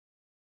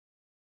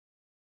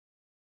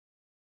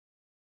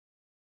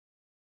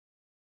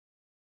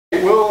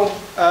Okay, we'll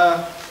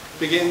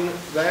begin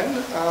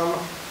then.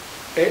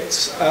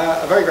 It's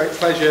a very great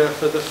pleasure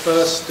for the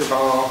first of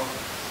our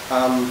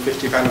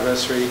 50th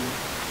anniversary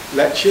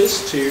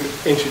lectures to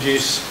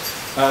introduce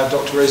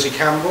Dr. Rosie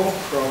Campbell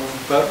from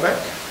Birkbeck.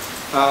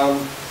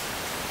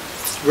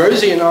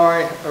 Rosie and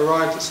I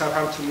arrived at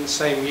Southampton the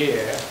same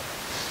year,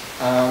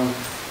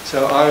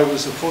 so I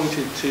was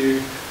appointed to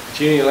a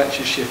junior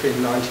lectureship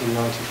in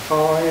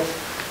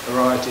 1995,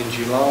 arrived in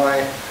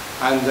July,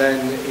 and then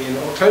in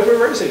October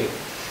Rosie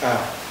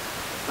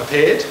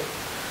appeared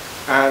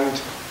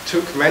and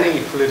took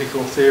many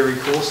political theory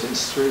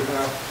courses through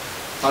her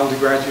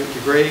undergraduate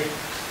degree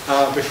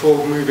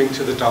before moving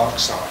to the dark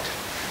side.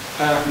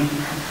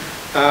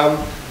 I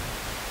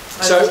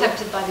was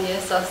tempted by the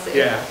ESRC.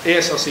 Yeah,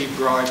 ESRC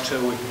bribed her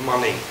with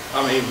money.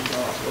 I mean,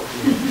 God, what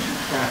can you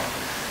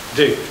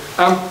do?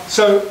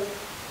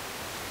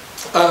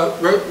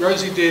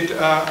 Rosie did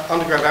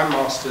undergrad and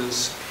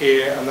masters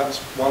here, and that's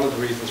one of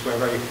the reasons we're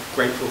very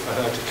grateful for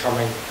her to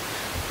coming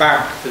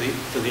back for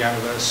the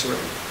anniversary.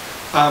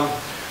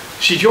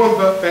 She joined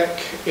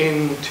Birkbeck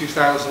in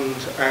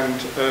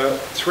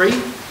 2003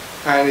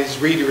 and is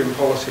reader in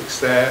politics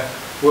there,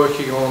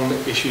 working on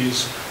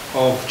issues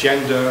of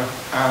gender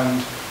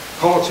and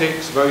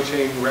politics,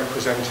 voting,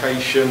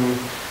 representation,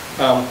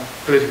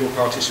 political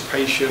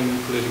participation,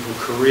 political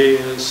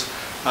careers.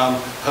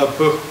 Her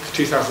book,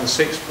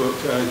 2006 book,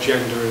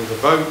 Gender and the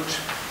Vote,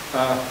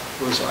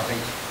 was, I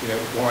think,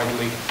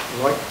 widely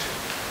liked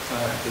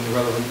in the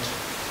relevant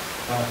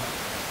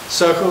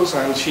circles,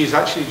 and she's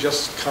actually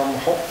just come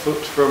hot foot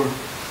from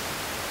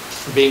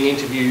being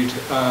interviewed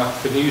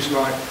for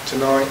Newsnight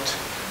tonight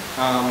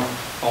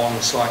on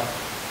a slight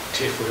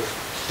tiff with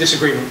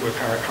disagreement with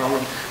Harriet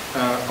Harman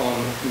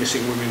on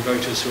missing women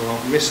voters who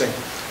aren't missing.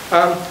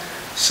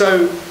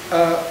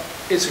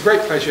 It's a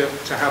great pleasure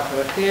to have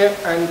her here,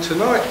 and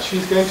tonight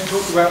she's going to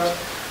talk about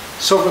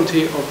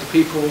sovereignty of the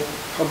people,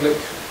 public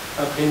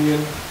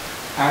opinion,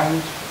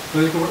 and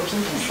political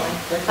representation.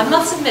 I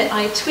must admit,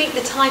 I tweaked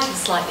the title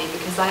slightly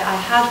because I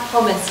had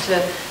promised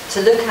to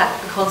look at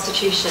the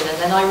Constitution, and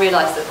then I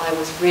realised that I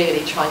was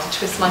really trying to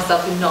twist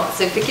myself in knots.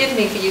 So forgive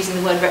me for using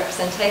the word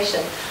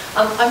representation.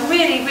 I'm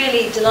really,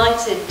 really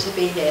delighted to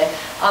be here.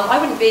 I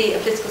wouldn't be a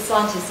political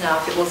scientist now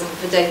if it wasn't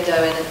for David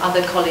Owen and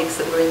other colleagues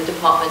that were in the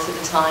department at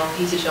the time,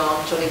 Peter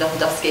Jean, Johnny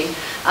Lewandowski.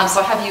 So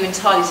I have you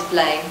entirely to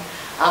blame.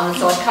 And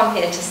so I've come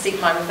here to seek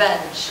my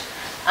revenge.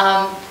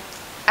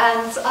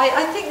 And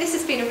I think this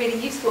has been a really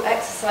useful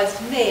exercise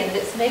for me, and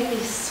it's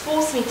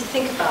forced me to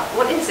think about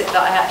what is it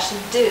that I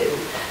actually do.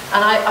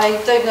 And I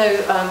don't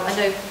know, I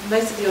know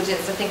most of the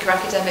audience I think are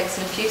academics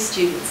and a few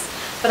students,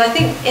 but I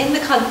think in the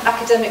kind of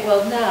academic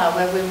world now,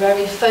 where we're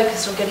very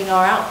focused on getting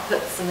our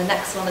outputs and the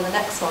next one and the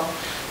next one,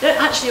 we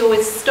don't actually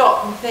always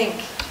stop and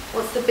think,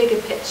 what's the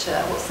bigger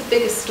picture? What's the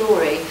bigger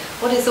story?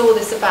 What is all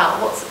this about?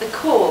 What's at the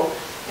core?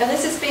 And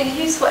this has been a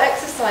useful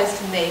exercise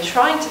for me,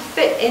 trying to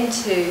fit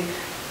into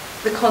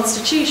the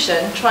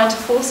Constitution, trying to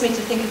force me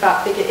to think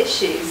about bigger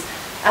issues,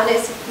 and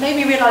it's made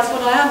me realise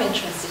what I am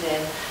interested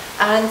in.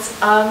 And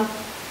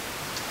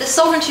the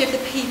sovereignty of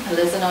the people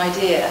as an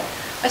idea.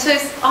 I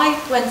suppose I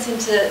went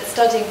into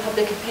studying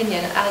public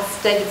opinion, as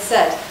David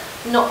said,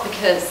 not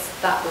because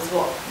that was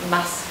what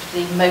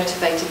massively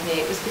motivated me.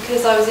 It was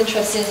because I was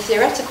interested in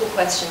theoretical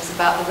questions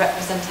about the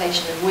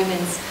representation of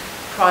women's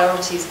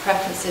priorities,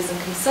 preferences and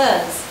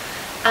concerns.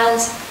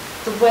 And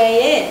the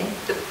way in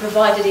that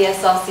provided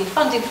ESRC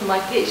funding for my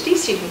PhD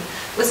student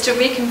was to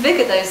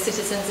reconfigure those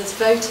citizens as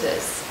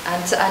voters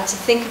and to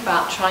think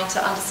about trying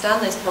to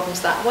understand those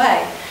problems that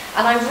way.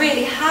 And I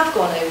really have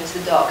gone over to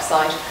the dark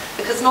side,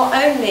 because not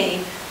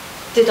only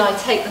did I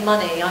take the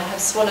money, I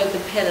have swallowed the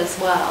pill as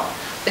well,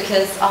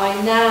 because I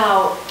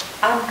now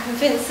am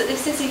convinced that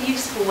this is a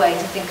useful way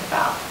to think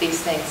about these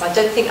things. I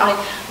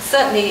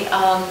certainly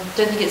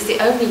don't think it's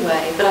the only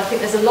way, but I think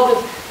there's a lot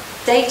of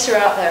data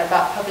out there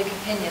about public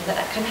opinion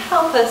that can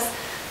help us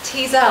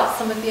tease out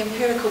some of the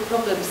empirical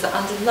problems that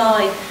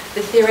underlie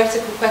the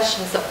theoretical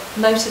questions that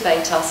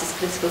motivate us as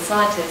political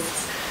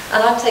scientists.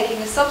 And I'm taking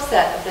a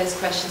subset of those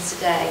questions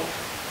today.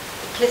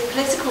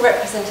 Political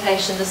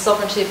representation, the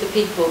sovereignty of the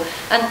people.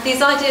 And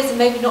these ideas are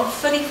maybe not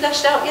fully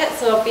fleshed out yet,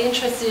 so I'll be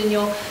interested in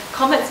your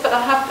comments, but I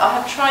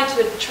have tried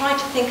to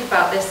think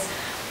about this.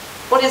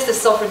 What is the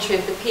sovereignty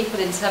of the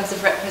people in terms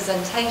of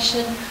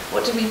representation?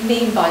 What do we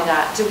mean by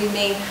that? Do we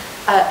mean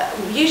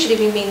usually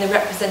we mean the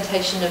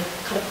representation of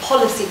kind of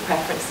policy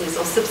preferences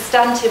or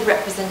substantive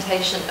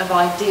representation of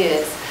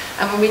ideas.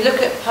 And when we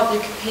look at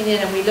public opinion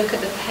and we look at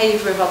the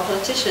behaviour of our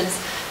politicians,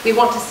 we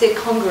want to see a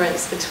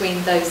congruence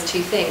between those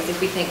two things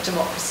if we think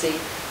democracy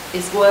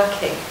is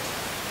working.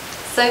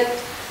 So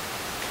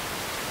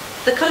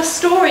the kind of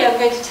story I'm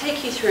going to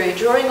take you through,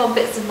 drawing on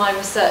bits of my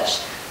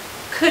research,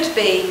 could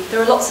be,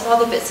 there are lots of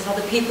other bits of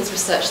other people's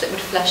research that would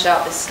flesh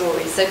out this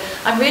story. So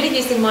I'm really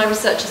using my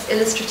research as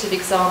illustrative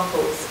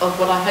examples of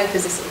what I hope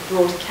is a sort of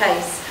broad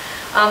case.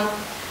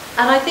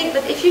 And I think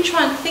that if you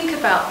try and think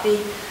about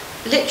the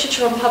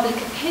literature on public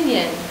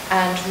opinion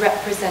and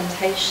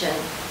representation,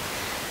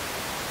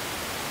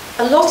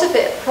 a lot of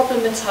it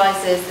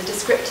problematises the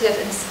descriptive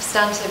and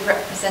substantive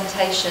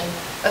representation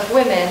of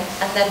women,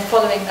 and then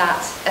following that,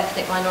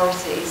 ethnic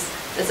minorities.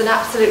 There's an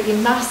absolutely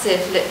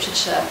massive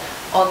literature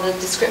on the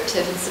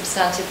descriptive and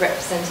substantive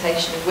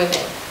representation of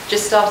women,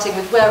 just starting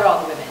with where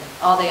are the women?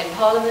 Are they in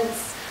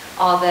parliaments?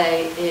 Are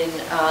they in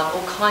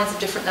all kinds of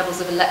different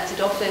levels of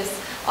elected office?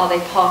 Are they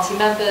party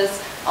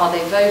members? Are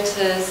they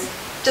voters?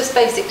 Just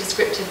basic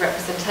descriptive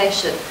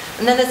representation.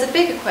 And then there's a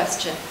bigger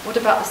question. What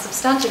about the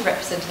substantive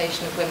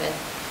representation of women?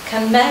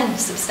 Can men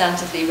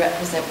substantively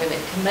represent women?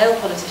 Can male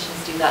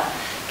politicians do that?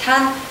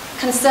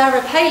 Can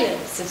Sarah Palin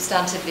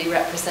substantively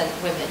represent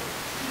women?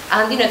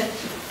 And, you know,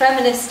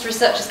 feminist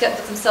researchers get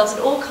themselves in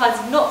all kinds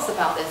of knots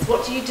about this.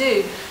 What do you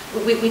do?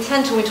 We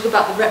tend to, when we talk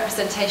about the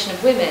representation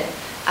of women,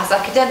 as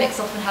academics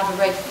often have a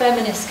very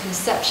feminist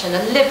conception,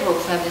 a liberal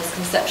feminist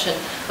conception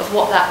of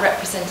what that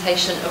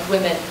representation of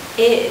women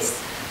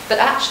is. But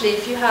actually,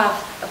 if you have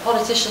a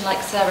politician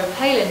like Sarah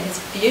Palin, his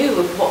view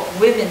of what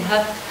women,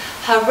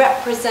 her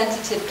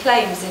representative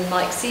claims in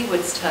Mike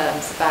Seward's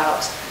terms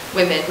about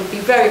women would be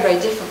very, very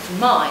different from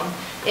mine.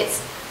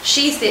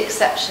 She's the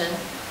exception.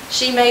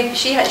 She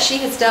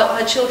has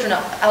dealt her children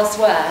up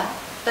elsewhere,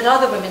 but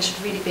other women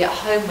should really be at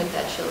home with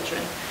their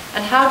children.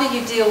 And how do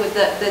you deal with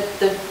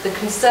the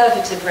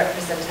conservative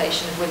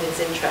representation of women's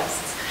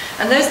interests?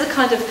 And those are the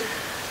kind of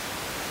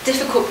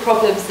difficult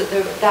problems that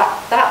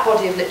that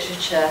body of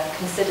literature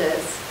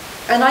considers.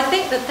 And I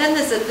think that then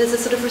there's a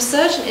sort of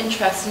resurgent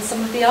interest in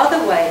some of the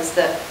other ways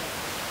that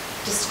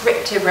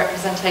descriptive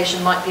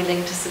representation might be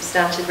linked to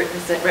substantive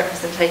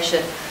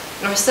representation,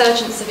 a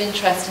resurgence of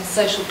interest in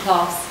social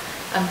class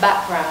and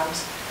background,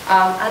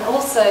 and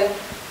also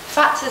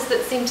factors that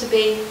seem to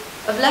be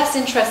of less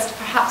interest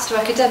perhaps to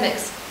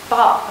academics,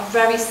 but are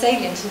very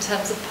salient in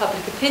terms of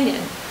public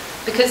opinion.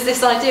 Because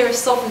this idea of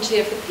sovereignty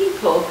of the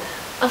people,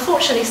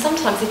 unfortunately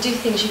sometimes they do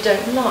things you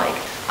don't like.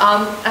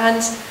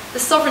 And the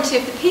sovereignty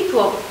of the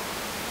people,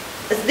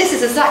 this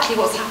is exactly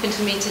what's happened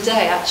to me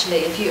today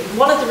actually.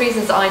 One of the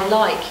reasons I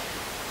like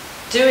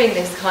doing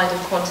this kind of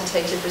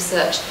quantitative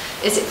research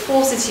is it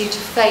forces you to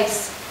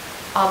face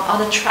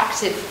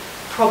unattractive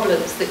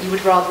problems that you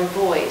would rather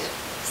avoid.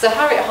 So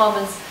Harriet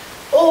Harman's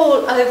all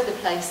over the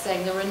place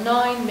saying there are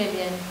 9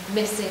 million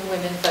missing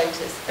women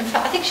voters. In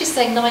fact, I think she's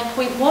saying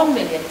 9.1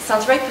 million. It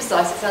sounds very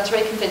precise, it sounds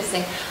very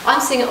convincing.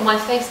 I'm seeing it on my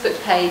Facebook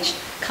page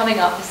coming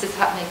up, this is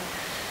happening.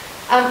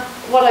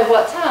 What I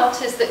worked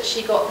out is that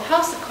she got the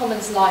House of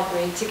Commons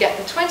Library to get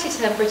the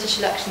 2010 British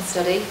election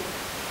study,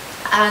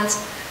 and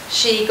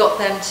she got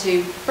them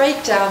to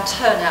break down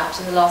turnout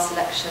in the last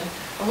election.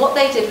 And what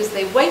they did was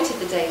they weighted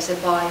the data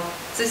by,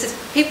 so this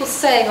is people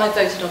saying I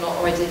voted or not,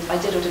 or I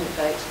did or didn't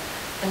vote.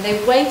 And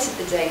they weighted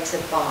the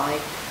data by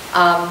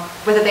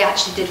whether they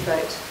actually did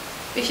vote.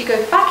 If you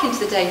go back into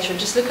the data and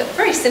just look at a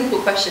very simple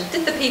question,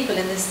 did the people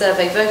in this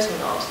survey vote or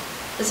not?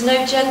 There's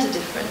no gender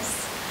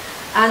difference.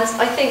 And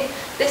I think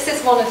this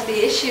is one of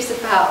the issues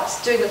about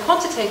doing the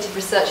quantitative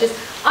research is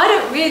I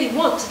don't really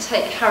want to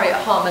take Harriet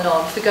Harman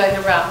on for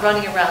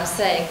running around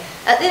saying,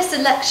 at this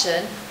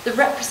election, the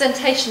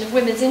representation of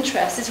women's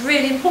interests is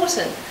really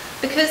important,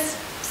 because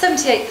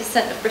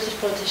 78% of British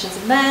politicians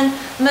are men.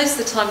 Most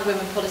of the time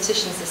women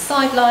politicians are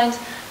sidelined.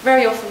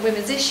 Very often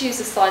women's issues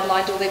are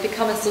sidelined, or they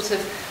become a sort of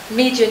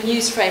media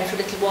news frame for a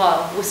little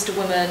while. Worcester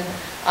Woman,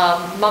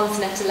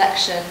 Mumsnet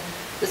election.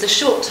 There's a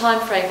short time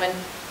frame when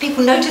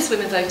people notice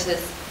women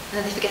voters and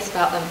then they forget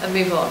about them and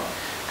move on.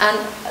 And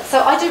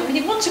so I don't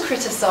really want to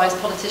criticise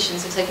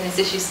politicians for taking this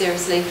issue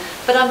seriously,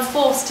 but I'm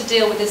forced to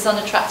deal with this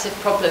unattractive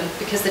problem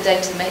because the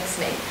data makes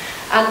me.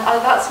 And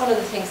that's one of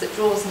the things that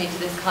draws me to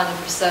this kind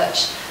of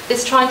research,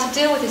 is trying to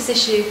deal with this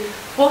issue.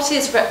 What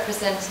is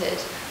represented?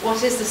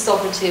 What is the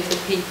sovereignty of the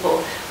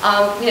people?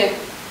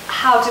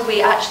 How do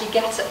we actually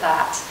get at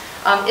that?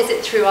 Is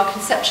it through our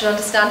conceptual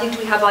understanding? Do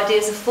we have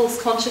ideas of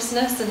false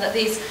consciousness, and that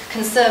these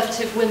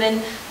conservative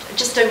women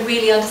just don't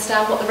really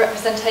understand what the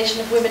representation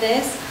of women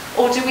is?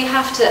 Or do we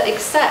have to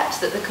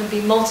accept that there can be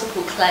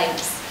multiple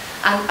claims,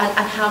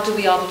 and how do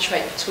we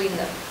arbitrate between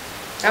them?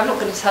 I'm not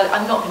going to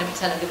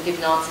pretend I'm going to give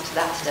an answer to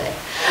that today.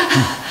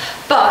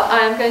 But I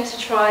am going to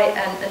try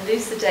and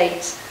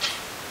elucidate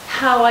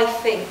how I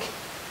think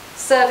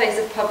surveys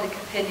of public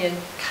opinion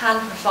can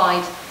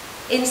provide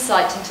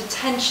insight into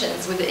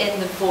tensions within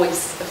the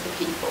voice of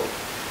the people.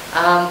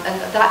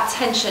 And that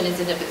tension is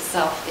in of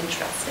itself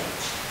interesting.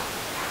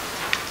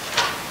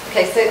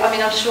 Okay, so I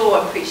mean, I'm sure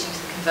I'm preaching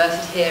to the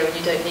converted here, and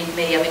you don't need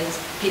me. I mean,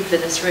 there's people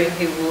in this room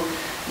who will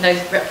know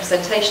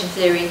representation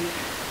theory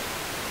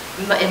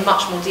in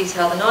much more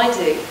detail than I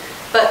do.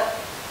 But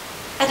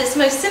at its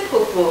most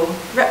simple form,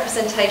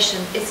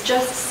 representation is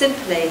just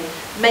simply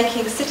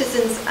making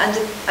citizens and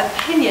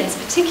opinions,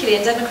 particularly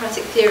in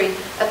democratic theory,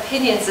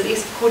 opinions, at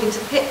least according to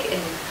Pick,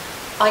 in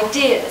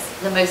ideas,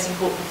 the most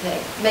important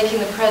thing, making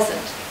them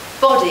present.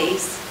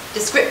 Bodies,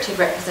 descriptive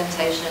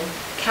representation,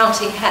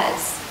 counting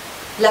heads,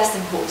 less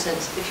important.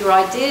 If your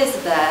ideas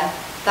are there,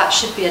 that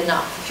should be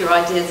enough, if your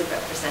ideas are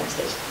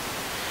represented.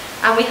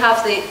 And we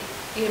have the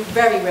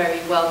very, very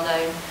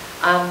well-known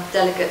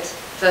delegate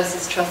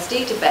versus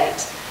trustee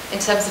debate in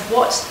terms of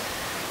what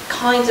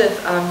kind of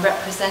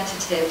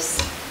representatives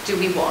do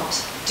we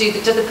want? Do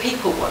the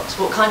people want?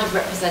 What kind of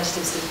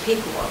representatives do the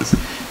people want?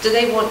 Do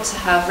they want to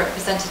have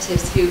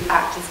representatives who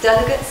act as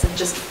delegates and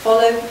just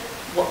follow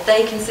what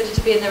they consider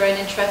to be in their own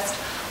interest?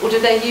 Or do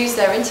they use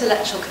their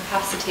intellectual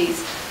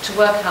capacities to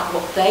work out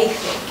what they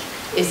think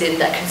is in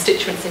their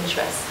constituents'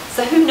 interests?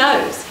 So who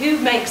knows? Who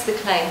makes the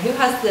claim? Who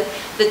has the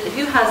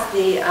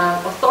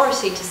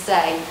authority to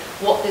say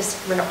what this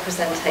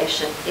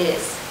representation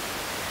is?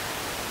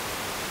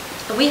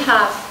 We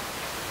have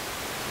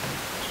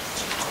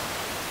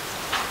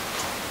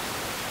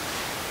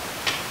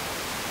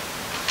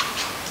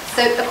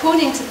so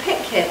according to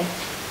Pitkin,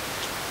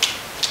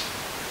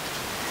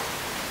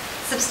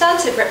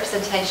 substantive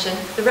representation,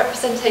 the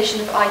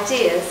representation of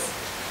ideas,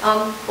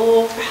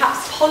 or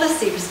perhaps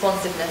policy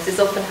responsiveness is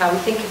often how we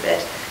think of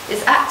it,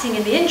 is acting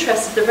in the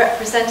interest of the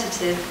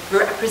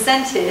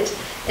represented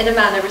in a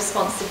manner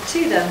responsive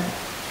to them.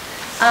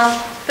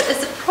 But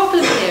there's a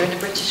problem here in a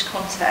British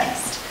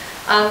context,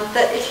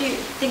 that if you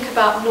think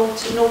about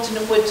Norton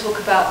and Wood talk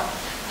about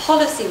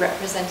policy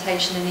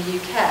representation in the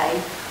UK,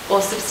 or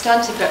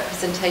substantive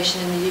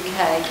representation in the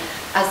UK,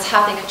 as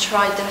having a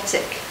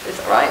tridatic, is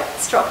that right,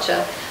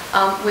 structure,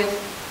 with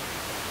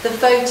the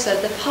voter,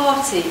 the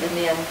party and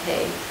the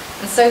MP.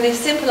 And so the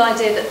simple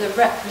idea that the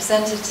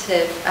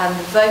representative and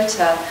the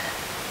voter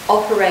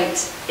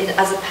operate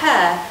as a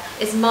pair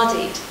is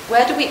muddied.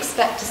 Where do we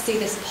expect to see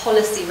this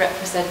policy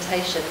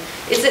representation?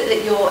 Is it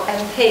that your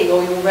MP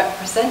or your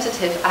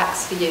representative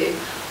acts for you?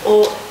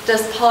 Or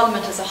does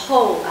Parliament as a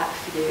whole act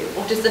for you?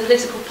 Or does the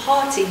political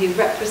party who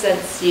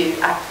represents you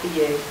act for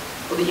you,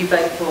 or that you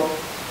vote for?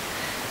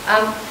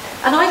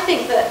 And I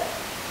think that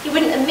you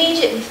wouldn't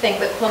immediately think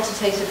that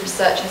quantitative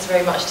research has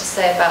very much to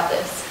say about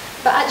this.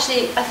 But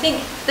actually, I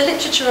think the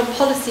literature on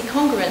policy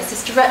congruence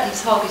is directly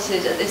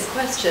targeted at this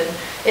question.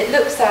 It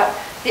looks at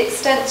the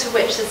extent to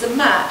which there's a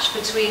match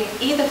between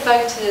either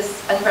voters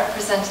and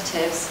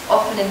representatives.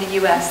 Often in the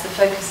US, the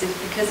focus is,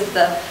 because of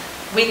the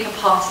weaker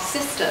party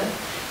system,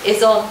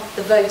 is on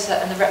the voter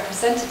and the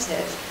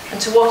representative. And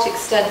to what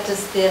extent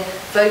does the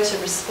voter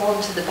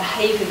respond to the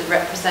behaviour of the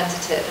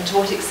representative? And to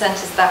what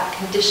extent is that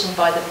conditioned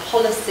by the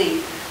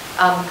policy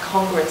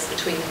congruence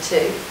between the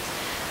two?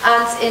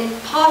 And in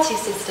party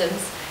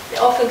systems, it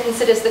often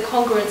considers the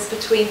congruence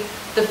between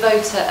the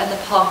voter and the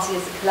party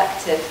as a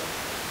collective.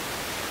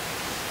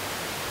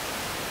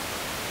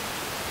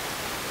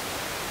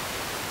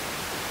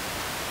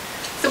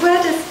 So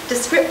where does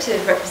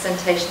descriptive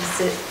representation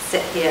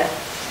sit here?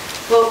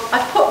 Well,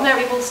 I've put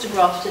Mary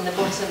Wollstonecraft in the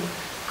bottom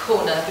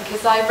corner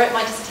because I wrote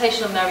my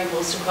dissertation on Mary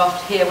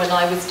Wollstonecraft here when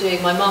I was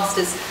doing my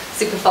master's,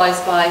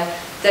 supervised by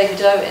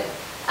David Owen.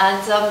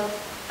 And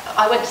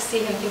I went to see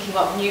him thinking,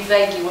 well, knew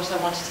vaguely what I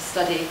wanted to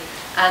study.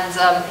 And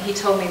he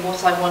told me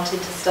what I wanted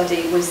to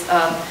study was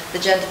the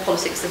gender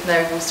politics of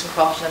Mary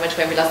Wollstonecraft, and I went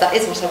away and realised that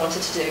is what I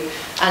wanted to do.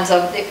 And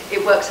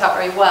it worked out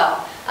very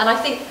well. And I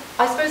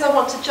suppose I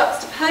want to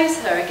juxtapose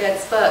her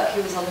against Burke,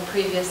 who was on the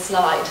previous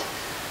slide.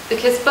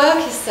 Because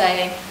Burke is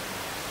saying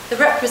the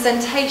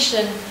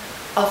representation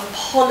of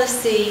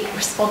policy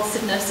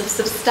responsiveness, of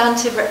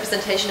substantive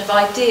representation of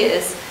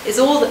ideas is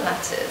all that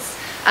matters.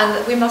 And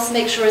that we must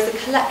make sure as a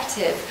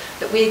collective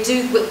that we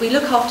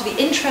look after the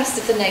interests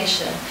of the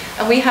nation,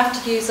 and we have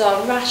to use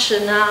our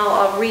rationale,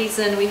 our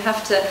reason, we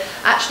have to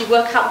actually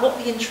work out what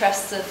the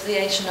interests of the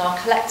nation are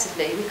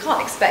collectively. We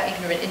can't expect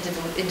ignorant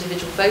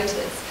individual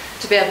voters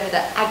to be able to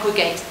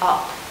aggregate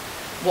up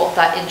what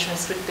that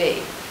interest would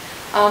be.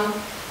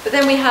 But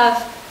then we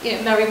have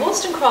Mary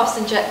Wollstonecraft's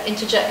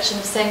interjection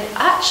of saying that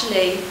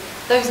actually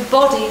those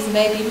bodies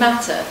maybe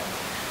matter,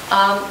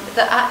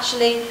 that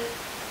actually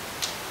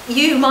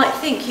you might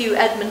think you,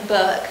 Edmund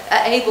Burke,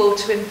 are able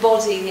to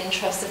embody the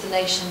interests of the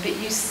nation, but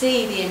you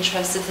see the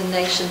interests of the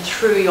nation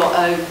through your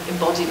own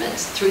embodiment,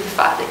 through the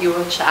fact that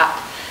you're a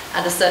chap,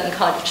 and a certain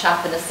kind of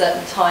chap in a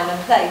certain time and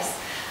place.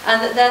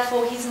 And that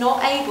therefore he's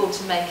not able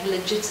to make a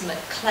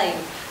legitimate claim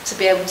to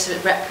be able to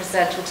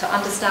represent or to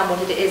understand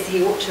what it is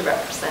he ought to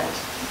represent.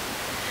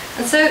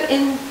 And so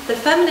in the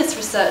feminist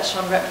research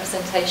on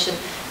representation,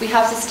 we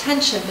have this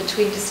tension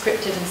between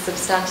descriptive and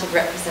substantive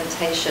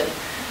representation.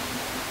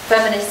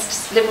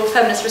 Liberal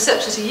feminist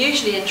researchers are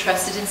usually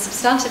interested in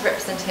substantive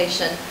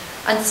representation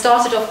and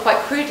started off quite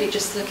crudely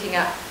just looking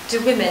at,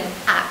 do women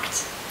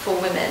act for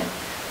women?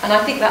 And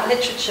I think that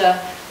literature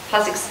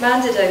has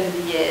expanded over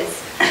the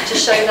years to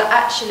show that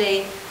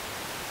actually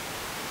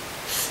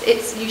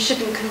you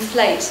shouldn't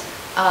conflate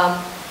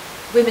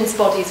women's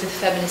bodies with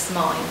feminist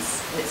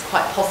minds. And it's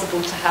quite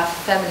possible to have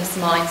feminist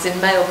minds in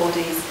male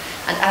bodies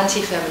and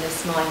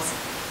anti-feminist minds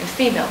in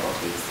female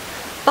bodies.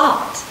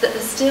 But that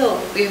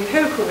the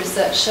empirical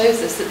research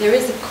shows us that there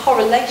is a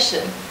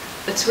correlation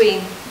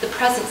between the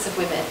presence of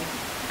women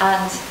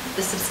and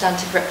the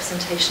substantive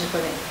representation of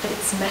women. But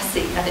it's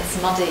messy and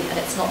it's muddy and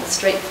it's not the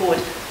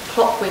straightforward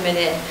plot women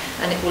in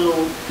and it will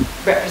all,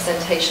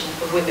 representation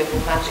of women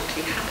will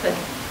magically happen.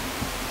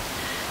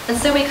 And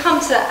so we come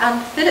to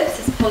Anne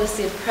Phillips's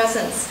policy of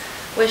presence,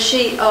 where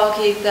she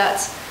argued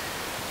that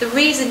the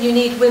reason you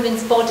need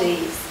women's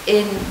bodies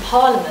in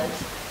Parliament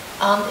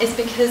is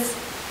because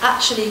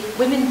actually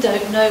women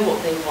don't know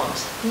what they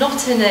want.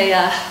 Not in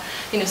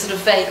a sort of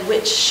vague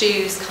which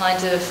shoes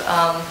kind of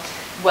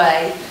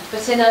way,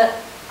 but in a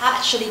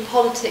actually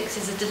politics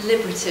is a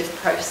deliberative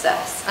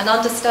process, and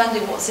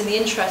understanding what's in the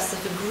interests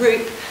of a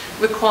group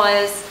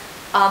requires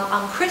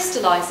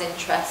uncrystallised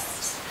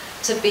interests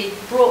to be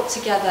brought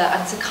together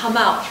and to come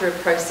out through a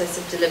process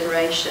of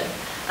deliberation.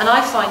 And I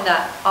find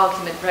that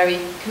argument very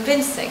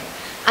convincing,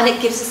 and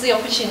it gives us the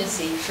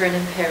opportunity for an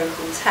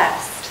empirical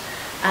test.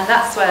 And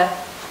that's where,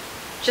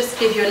 just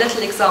give you a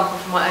little example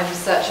from my own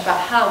research about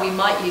how we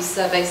might use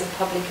surveys of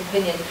public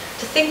opinion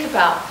to think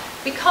about,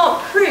 we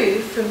can't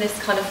prove from this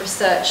kind of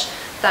research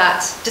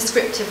that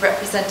descriptive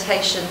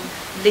representation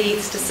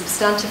leads to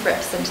substantive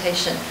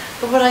representation.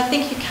 But what I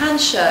think you can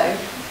show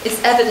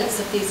is evidence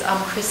of these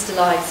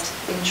uncrystallised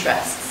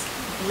interests,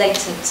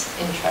 latent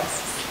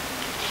interests.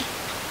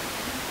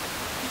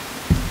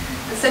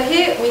 And so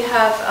here we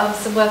have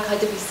some work I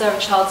did with Sarah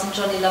Childs and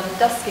Johnny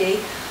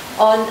Lewandowski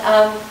on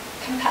a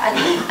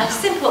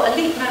simple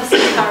elite mass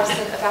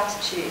comparison of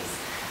attitudes.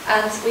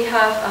 And we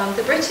have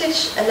the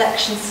British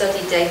election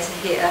study data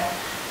here,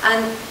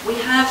 and we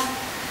have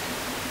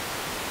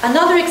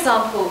another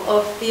example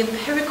of the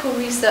empirical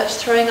research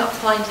throwing up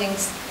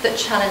findings that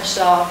challenged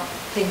our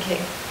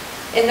thinking,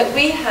 in that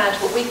we had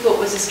what we thought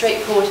was a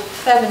straightforward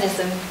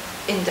feminism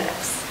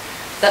index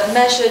that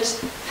measured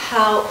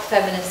how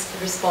feminist the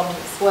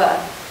respondents were.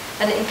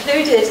 And it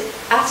included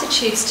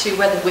attitudes to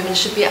whether women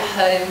should be at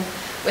home,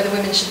 whether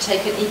women should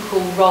take an equal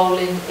role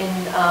in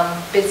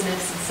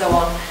business and so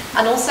on,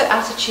 and also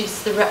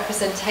attitudes to the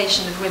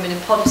representation of women in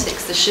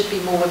politics. There should be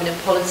more women in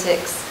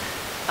politics.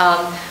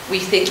 We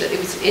think that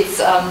it's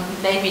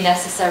maybe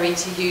necessary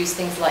to use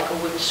things like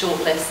women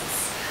shortlists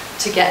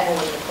to get more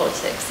women in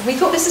politics. And we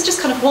thought this is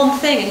just kind of one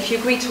thing, and if you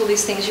agreed to all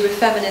these things, you were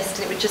feminist,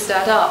 and it would just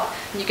add up,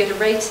 and you get a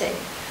rating.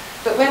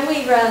 But when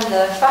we ran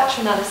the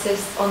factor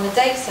analysis on the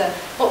data,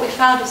 what we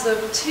found was there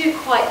were two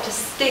quite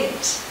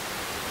distinct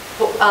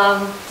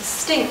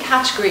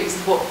categories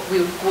of what we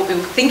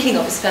were thinking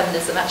of as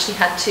feminism. Actually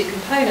had two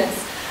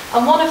components,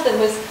 and one of them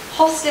was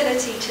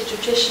hostility to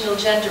traditional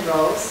gender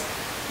roles,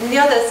 and the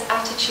other is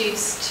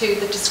attitudes to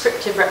the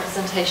descriptive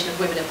representation of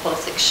women in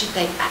politics. Should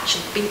they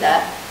actually be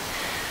there?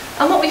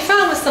 And what we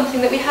found was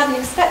something that we hadn't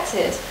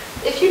expected.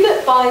 If you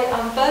look by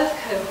birth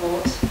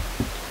cohort,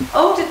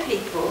 older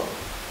people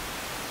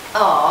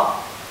are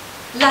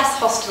less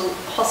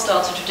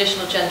hostile to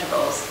traditional gender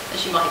roles,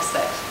 as you might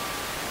expect.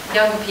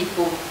 Younger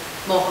people,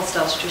 more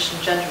hostile to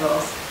traditional gender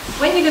roles.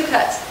 When you look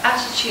at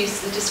attitudes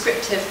to the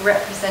descriptive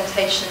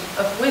representation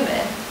of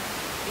women,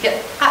 you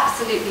get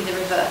absolutely the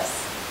reverse.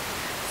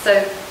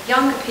 So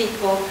younger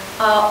people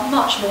are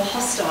much more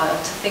hostile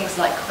to things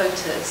like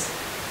quotas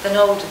than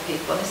older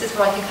people. And this is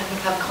where I think I can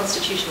have a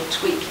constitutional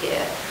tweak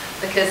here,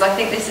 because I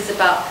think this is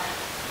about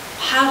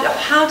how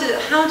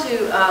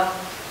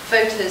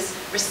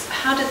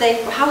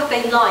would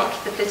they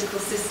like the political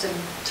system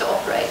to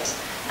operate.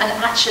 And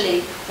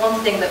actually, one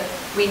thing that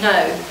we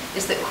know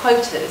is that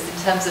quotas, in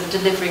terms of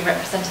delivering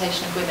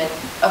representation of women,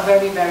 are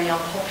very, very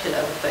unpopular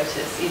with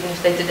voters, even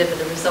if they deliver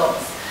the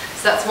results.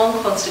 So that's one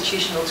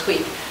constitutional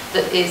tweak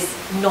that is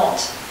not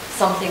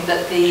something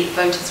that the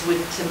voters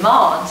would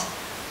demand,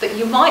 but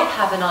you might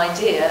have an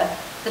idea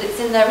that it's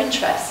in their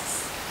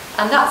interests.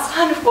 And that's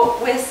kind of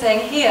what we're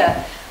saying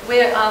here.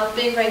 We're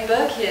being very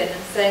Burkean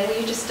and saying, well,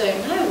 you just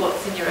don't know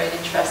what's in your own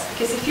interest.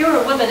 Because if you're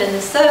a woman in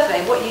the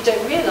survey, what you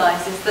don't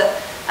realise is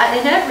that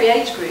in every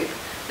age group,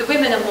 the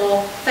women are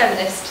more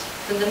feminist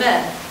than the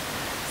men.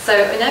 So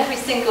in every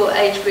single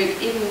age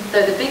group, even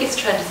though the biggest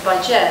trend is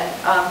by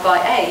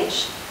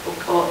age,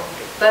 or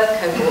birth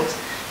cohort,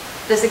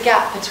 there's a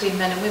gap between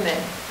men and women.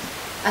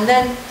 And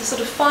then the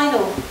sort of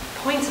final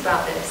point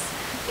about this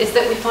is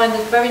that we find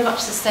there's very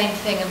much the same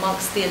thing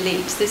amongst the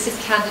elites. This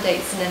is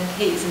candidates and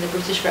MPs in the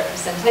British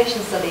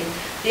representation study.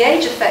 The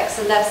age effects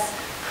are less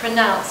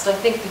pronounced, I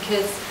think,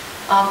 because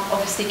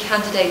obviously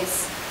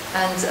candidates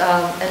and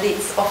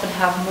elites often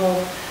have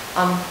more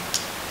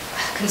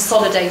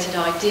consolidated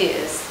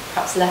ideas,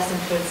 perhaps less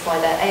influenced by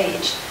their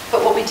age.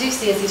 But what we do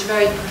see is these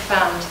very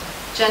profound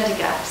gender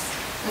gaps.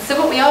 And so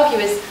what we argue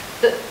is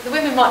that the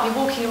women might be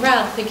walking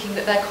around thinking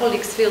that their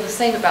colleagues feel the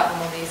same about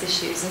them on these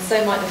issues, and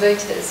so might the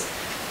voters.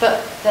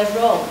 But they're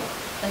wrong.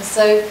 And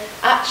so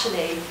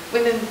actually,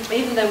 women,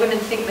 even though women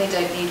think they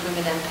don't need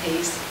women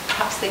MPs,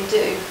 perhaps they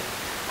do.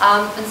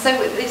 And so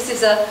this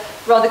is a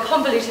rather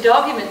convoluted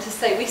argument to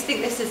say we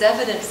think this is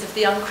evidence of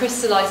the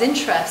uncrystallised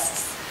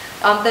interests.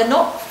 They're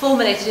not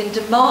formulated in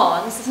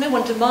demands. There's no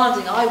one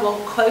demanding, I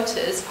want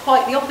quotas,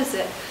 quite the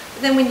opposite.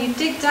 But then when you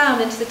dig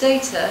down into the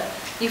data,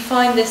 you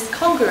find this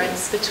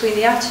congruence between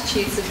the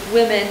attitudes of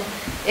women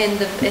in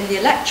the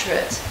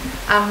electorate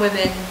and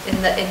women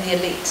in the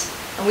elite.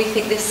 And we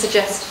think this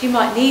suggests you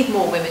might need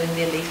more women in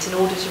the elite in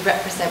order to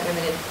represent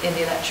women in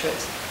the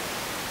electorate.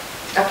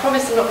 I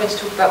promise I'm not going to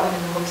talk about women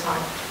the whole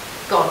time.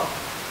 Gone.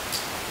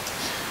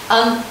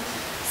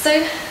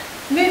 So,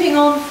 moving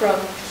on from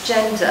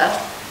gender,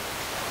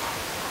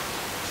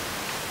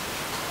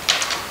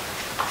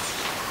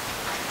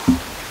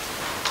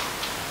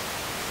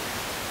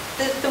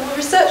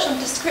 research on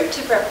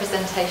descriptive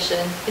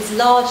representation is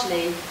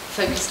largely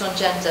focused on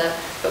gender,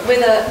 but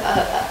with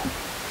a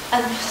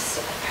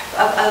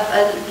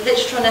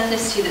literature on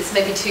ethnicity that's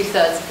maybe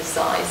 2/3 of the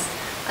size.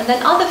 And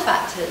then other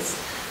factors,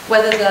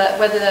 whether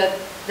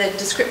the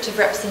descriptive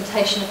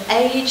representation of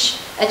age,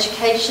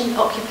 education,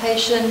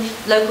 occupation,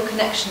 local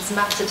connections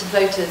matter to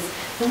voters,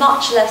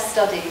 much less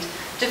studied.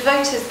 Do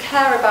voters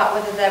care about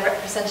whether their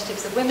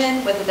representatives are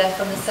women, whether they're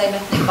from the same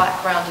ethnic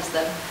background as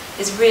them,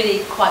 is really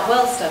quite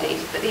well studied,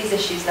 but these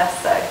issues less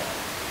so.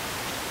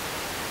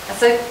 And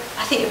so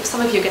I think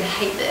some of you are going to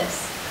hate this,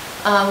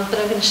 but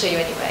I'm going to show you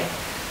anyway.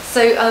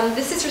 So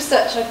this is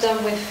research I've done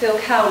with Phil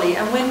Cowley,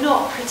 and we're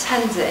not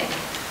pretending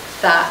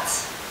that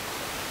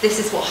this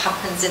is what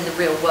happens in the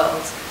real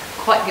world.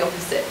 Quite the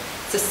opposite.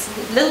 It's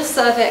a little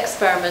survey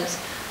experiment,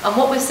 and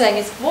what we're saying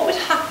is, what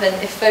would happen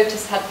if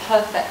voters had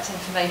perfect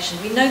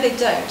information? We know they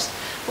don't,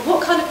 but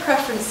what kind of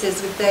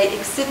preferences would they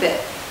exhibit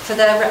for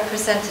their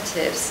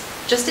representatives?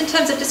 Just in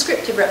terms of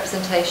descriptive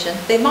representation,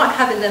 they might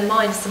have in their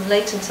mind some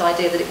latent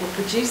idea that it will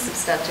produce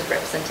substantive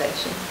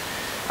representation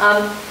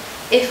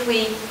if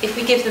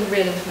we give them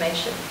real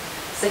information.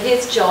 So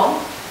here's John.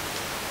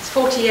 He's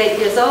 48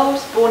 years old,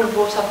 born and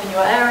brought up in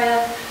your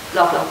area,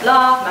 blah, blah,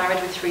 blah,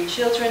 married with 3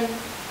 children.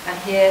 And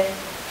here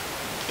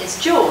is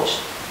George.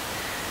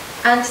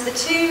 And the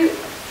two,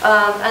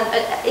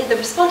 the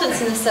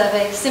respondents in the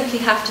survey simply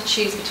have to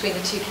choose between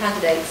the 2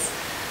 candidates.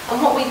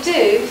 And what we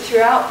do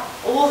throughout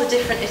all the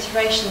different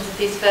iterations of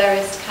these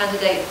various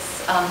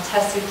candidates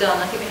tests we've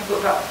done, I think we have got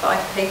about 5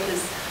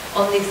 papers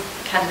on these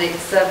candidate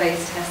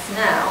surveys tests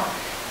now,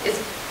 is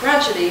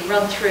gradually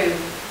run through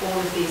all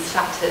of these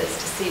factors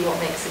to see what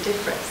makes a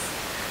difference.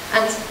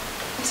 And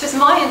this was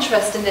my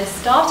interest in this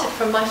started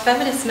from my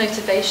feminist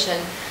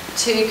motivation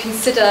to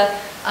consider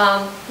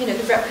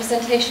the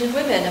representation of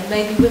women, and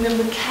maybe women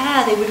would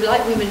care, they would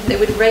like women, they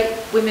would rate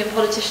women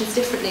politicians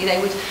differently,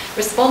 they would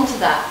respond to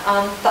that.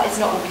 That is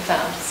not what we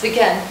found. So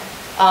again,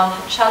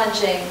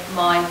 challenging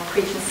my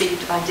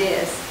preconceived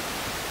ideas.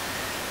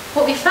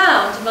 What we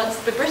found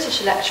amongst the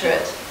British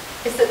electorate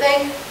is that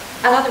they,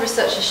 and other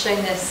research has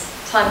shown this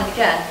time and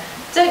again,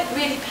 don't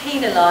really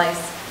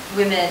penalise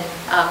women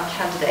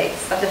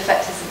candidates. That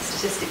effect isn't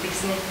statistically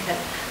significant.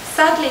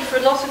 Sadly, for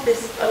a lot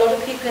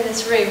of people in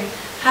this room,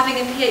 having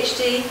a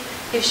PhD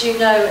gives you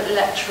no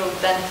electoral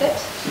benefit.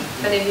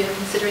 Many of you are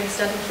considering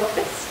standing for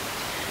office.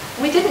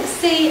 We didn't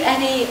see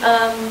any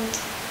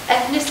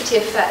ethnicity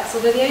effects,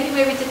 although the only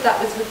way we did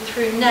that was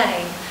through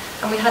name,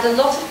 and we had a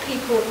lot of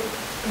people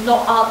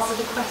not answer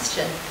the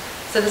question.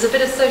 So there's a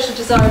bit of social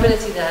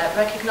desirability there,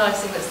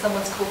 recognising that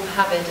someone's called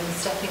Mohammed and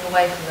stepping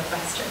away from the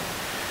question.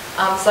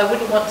 So I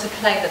wouldn't want to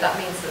claim that that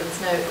means that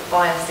there's no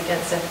bias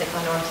against ethnic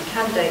minority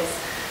candidates.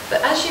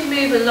 But as you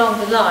move along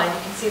the line,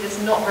 you can see there's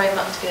not very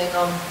much going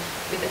on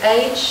with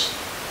age.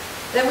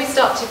 Then we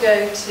start to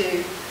go to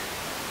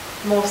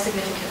more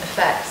significant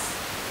effects.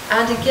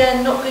 And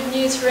again, not good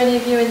news for any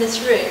of you in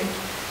this room.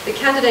 The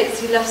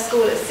candidates who left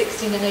school at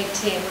 16 and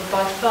 18 were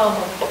by far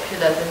more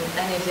popular than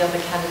any of the other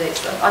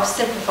candidates. I've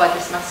simplified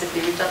this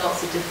massively. We've done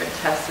lots of different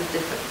tests with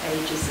different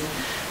ages and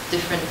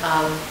different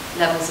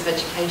levels of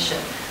education.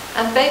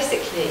 And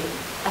basically,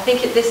 I think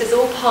this is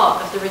all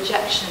part of the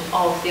rejection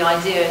of the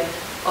idea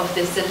of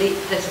this elite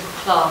political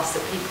class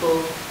that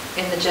people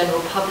in the general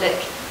public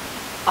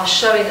are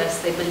showing us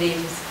they believe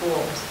is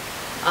formed.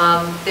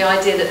 The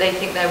idea that they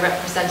think their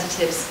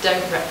representatives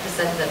don't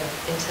represent them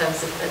in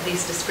terms of at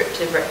least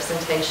descriptive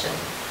representation.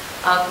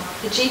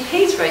 The GP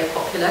is very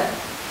popular.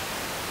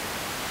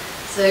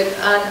 So,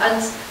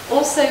 and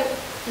also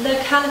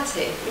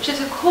locality, which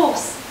is of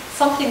course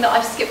something that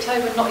I've skipped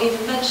over and not even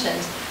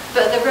mentioned.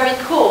 But at the very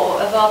core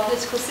of our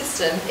political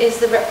system is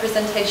the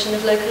representation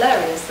of local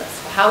areas. That's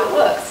how it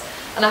works.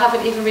 And I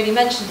haven't even really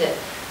mentioned it.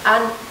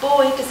 And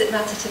boy, does it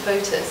matter to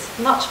voters,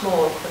 much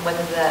more than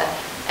whether their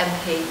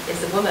MP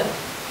is a woman.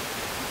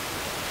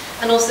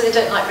 And also they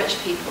don't like rich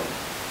people.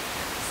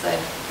 So,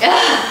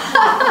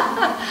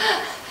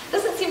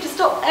 doesn't seem to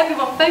stop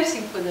everyone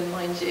voting for them,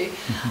 mind you.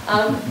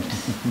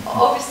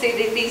 Obviously,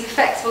 these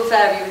effects will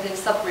vary within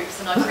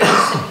subgroups, and I've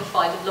really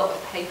simplified a lot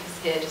of papers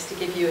here just to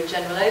give you a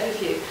general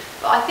overview.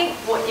 But I think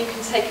what you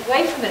can take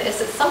away from it is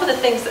that some of the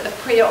things that have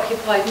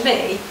preoccupied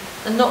me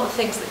are not the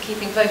things that are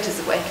keeping voters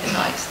awake at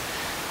night.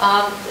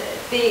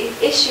 The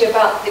issue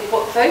about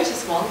what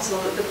voters want,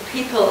 or that the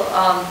people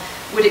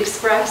would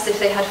express if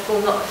they had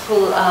full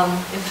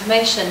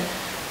information,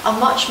 are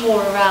much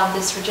more around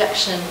this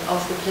rejection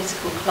of the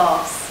political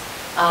class.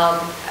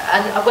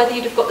 And whether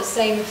you'd have got the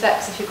same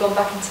effects if you'd gone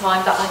back in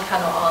time, that I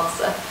cannot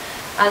answer.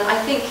 And I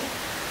think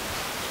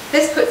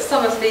this puts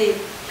some of the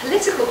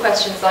political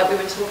questions like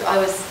I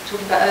was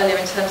talking about earlier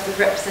in terms of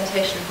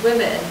representation of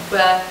women,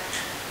 where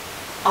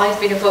I've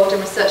been involved in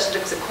research that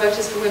looks at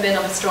quotas for women.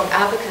 I'm a strong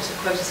advocate of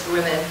quotas for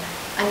women,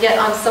 and yet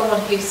I'm someone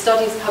who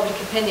studies public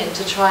opinion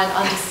to try and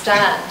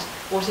understand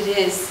what it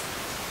is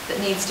that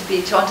needs to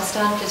be, to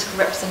understand political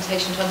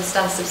representation, to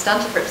understand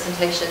substantive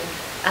representation.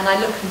 And I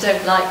look and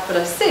don't like what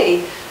I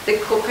see,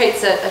 that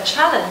creates a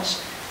challenge.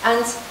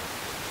 And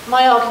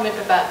my argument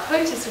about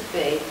quotas would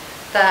be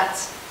that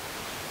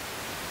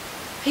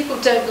people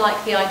don't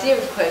like the idea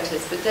of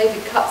quotas, but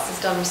David Cutts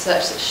has done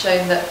research that's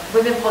shown that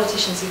women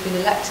politicians who've been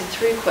elected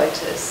through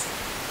quotas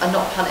are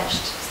not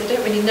punished. So they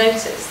don't really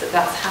notice that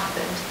that's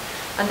happened.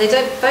 And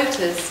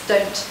voters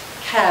don't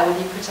care whether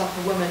you put up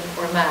a woman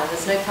or a man.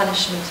 There's no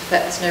punishment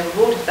effect, there's no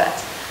reward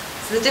effect.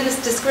 So the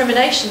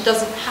discrimination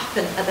doesn't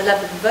happen at the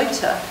level of the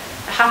voter.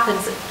 It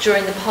happens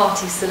during the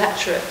party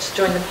selectorate,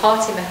 during the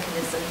party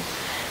mechanism.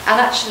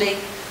 And actually,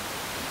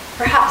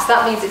 perhaps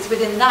that means it's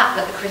within that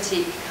the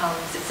critique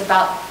comes. It's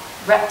about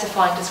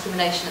rectifying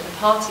discrimination at the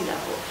party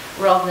level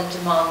rather than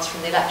demands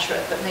from the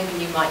electorate, but maybe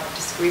you might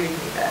disagree with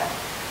me there.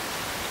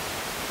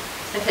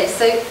 Okay,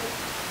 so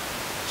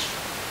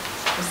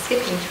I'm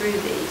skipping through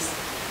these.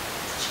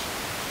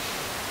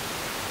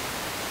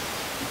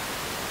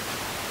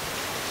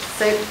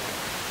 So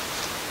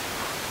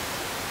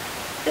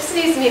this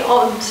leads me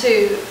on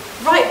to,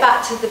 right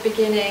back to the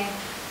beginning,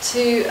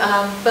 to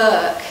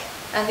Burke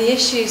and the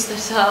issues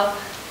that are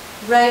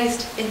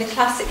raised in the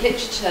classic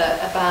literature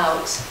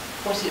about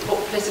what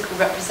political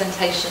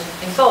representation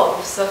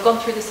involves. So I've gone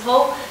through this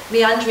whole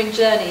meandering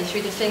journey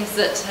through the things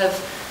that have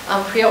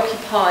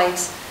preoccupied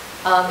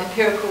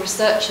empirical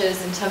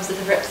researchers in terms of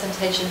the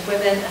representation of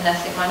women and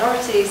ethnic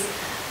minorities,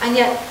 and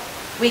yet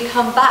we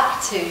come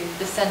back to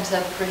the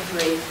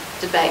centre-periphery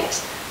debate.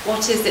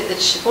 What is it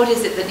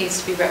that needs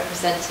to be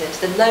represented?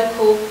 The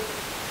local,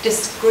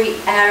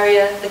 discrete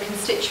area, the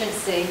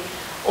constituency,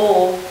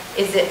 or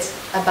is it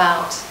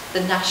about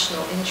the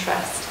national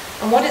interest?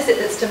 And what is it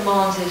that's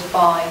demanded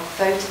by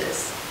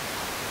voters?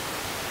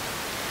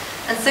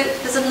 And so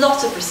there's a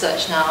lot of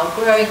research now, a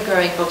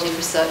growing body of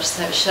research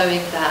showing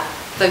that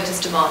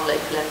voters demand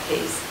local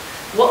MPs.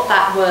 What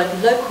that word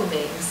local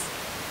means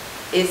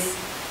is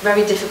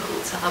very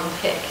difficult to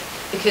unpick.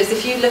 Because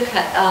if you look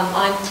at,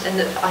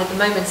 at the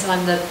moment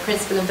I'm the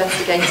principal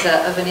investigator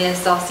of an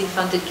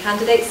ESRC-funded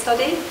candidate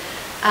study,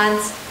 and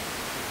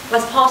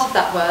as part of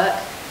that work,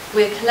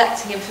 we're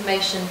collecting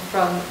information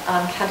from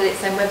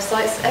candidates' own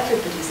websites.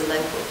 Everybody's a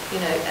local,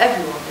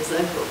 everyone is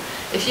local.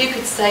 If you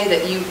could say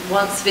that you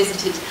once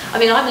visited,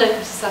 I'm local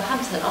to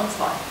Southampton, aren't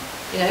I?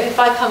 If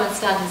I come and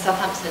stand in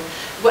Southampton,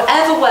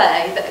 whatever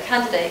way that a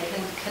candidate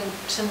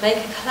can make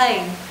a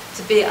claim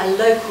to be a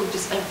local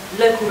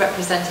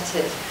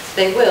representative,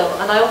 they will.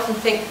 And I often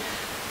think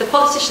the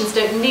politicians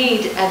don't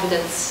need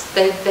evidence,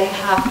 they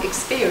have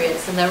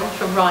experience, and they're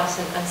often right,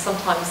 and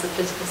sometimes the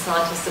political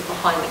scientists are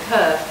behind the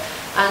curve.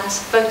 And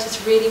voters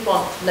really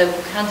want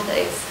local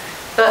candidates,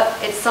 but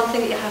it's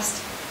something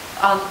that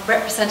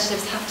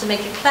representatives have to make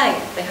a claim.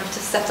 They have to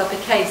set up a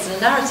case and a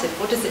narrative.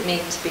 What does it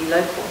mean to be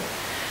local?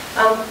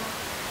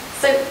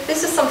 So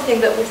this is something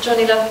that with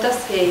Johnny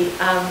Lewandowski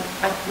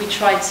we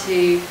tried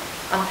to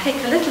unpick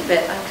a little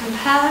bit and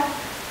compare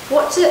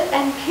what do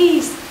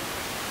MPs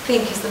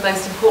think is the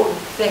most important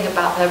thing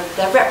about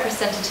their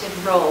representative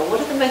role.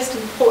 What are the most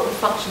important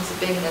functions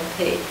of being an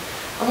MP?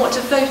 And what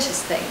do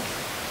voters think?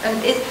 And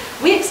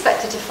we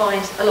expected to find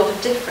a lot of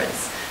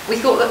difference. We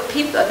thought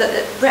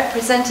that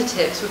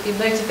representatives would be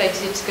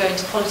motivated to go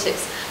into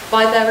politics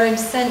by their own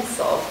sense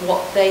of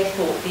what they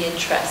thought the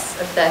interests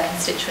of their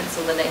constituents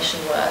or the nation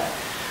were,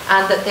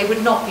 and that they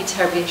would not be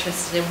terribly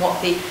interested in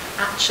what the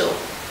actual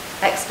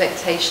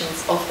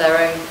expectations of their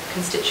own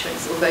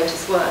constituents or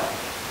voters were.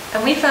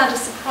 And we found a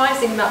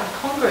surprising amount of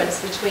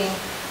congruence between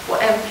what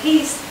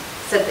MPs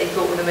said they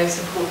thought were the most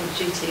important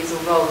duties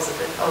or roles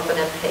of an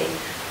MP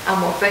and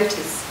what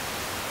voters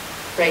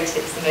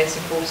rated as the most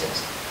important.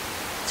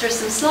 So there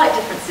are some slight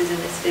differences in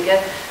this figure.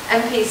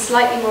 MPs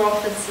slightly more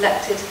often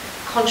selected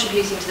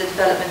contributing to the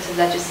development of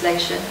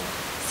legislation,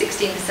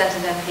 16%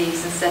 of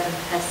MPs and 7%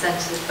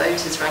 of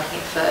voters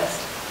ranking it first.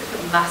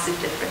 There's a massive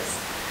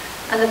difference.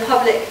 And the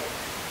public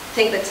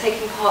think that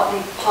taking part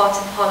in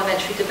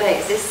parliamentary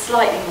debates is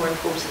slightly more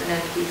important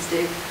than MPs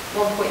do.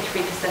 1.3%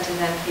 of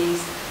MPs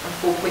and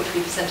 4.3%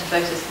 of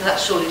voters. And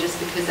that's surely just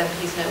because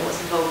MPs know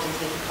what's involved in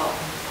taking part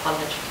in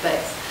parliamentary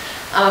debates.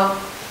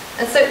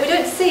 And so we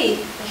don't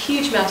see a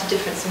huge amount of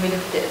difference when we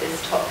look at it at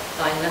this top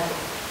line level.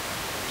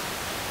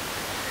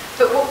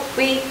 But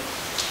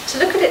to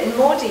look at it in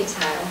more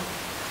detail,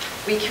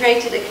 we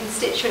created a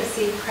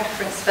constituency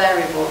preference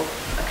variable,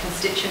 a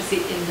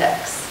constituency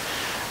index.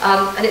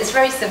 And it's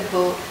very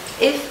simple.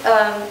 If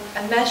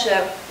a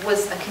measure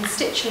was a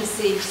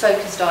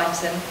constituency-focused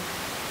item,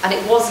 and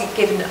it wasn't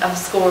given a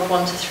score of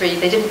 1 to 3,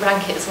 they didn't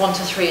rank it as 1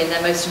 to 3 in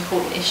their most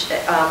important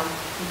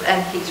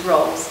MPs'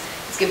 roles,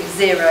 it's given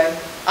 0,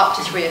 up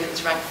to 3 if it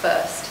was ranked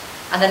first.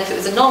 And then if it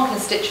was a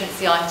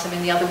non-constituency item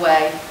in the other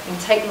way, you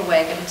can take them away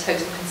and get a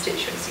total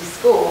constituency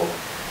score.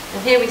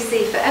 And here we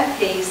see for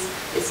MPs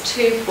it's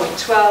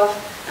 2.12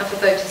 and for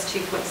voters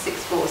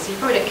 2.64. So you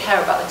probably don't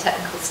care about the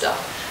technical stuff.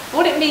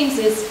 What it means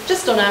is,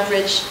 just on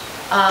average,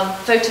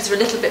 voters are a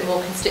little bit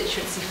more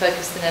constituency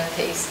focused than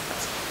MPs.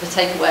 That's the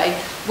takeaway,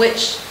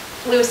 which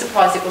we were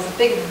surprised it wasn't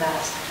bigger than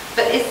that.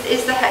 But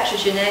is there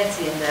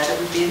heterogeneity in there that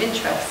would be of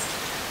interest?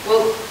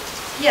 Well,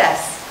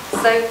 yes.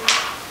 So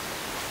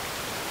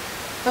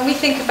when we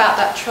think about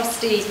that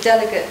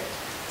trustee-delegate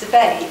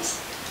debate,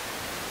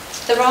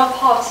 there are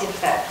party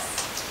effects.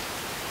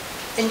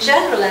 in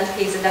general,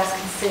 MPs are less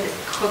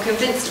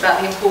convinced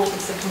about the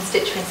importance of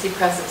constituency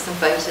presence and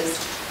voters,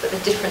 but the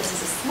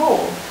differences are small.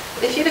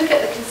 But if you look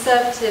at the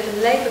Conservative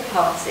and Labour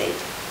Party,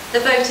 the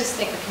voters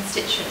think the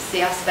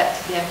constituency aspect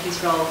of the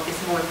MP's role is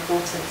more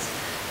important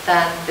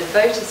than the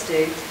voters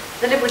do.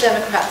 The Liberal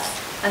Democrats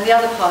and the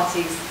other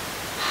parties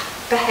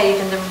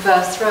behave in the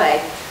reverse way.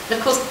 And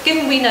of course,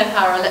 given we know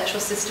how our electoral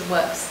system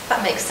works,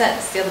 that makes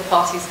sense. The other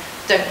parties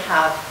don't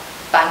have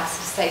banks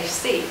of safe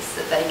seats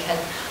that they can,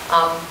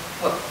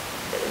 well,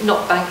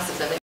 not banks of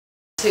them,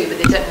 too, but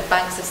they don't have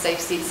banks of safe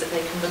seats that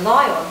they can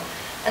rely on.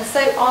 And so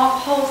our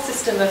whole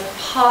system of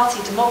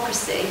party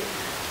democracy,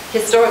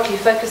 historically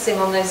focusing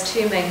on those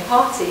two main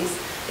parties,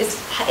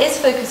 is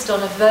focused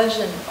on a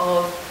version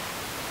of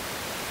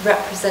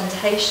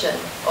representation,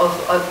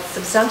 of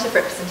substantive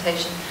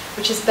representation,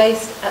 which is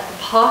based at the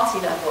party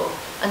level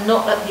and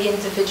not at the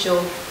individual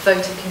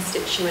voter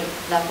constituent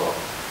level.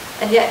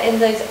 And yet in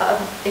those,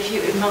 if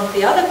you among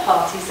the other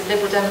parties, the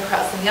Liberal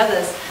Democrats and the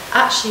others,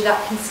 actually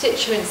that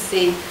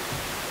constituency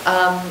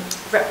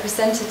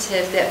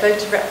representative, the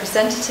voter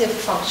representative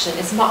function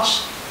is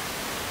much,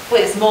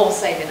 well, it's more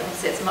salient, I would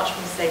say it's much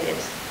more salient.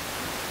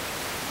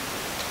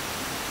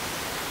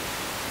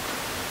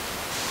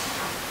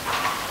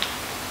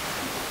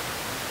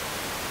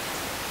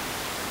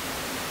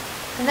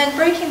 And then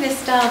breaking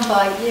this down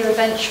by year of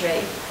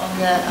entry on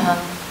the,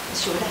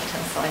 it's your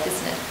left-hand side,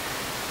 isn't it?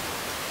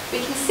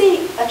 We can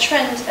see a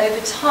trend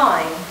over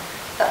time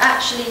that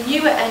actually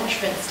newer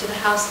entrants to the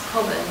House of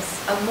Commons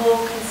are more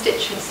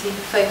constituency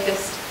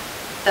focused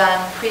than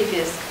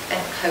previous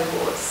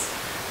cohorts.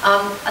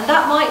 And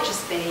that might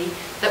just be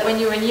that when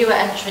you're a newer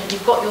entrant,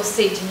 you've got your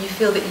seat and you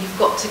feel that you've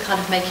got to kind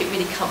of make it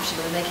really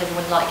comfortable and make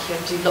everyone like you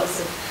and do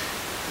lots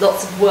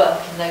of work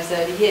in those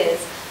early years.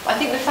 But I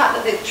think the fact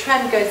that the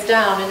trend goes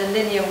down in a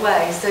linear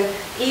way, so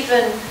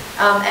even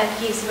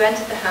MPs who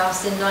entered the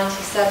House in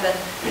 97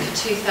 to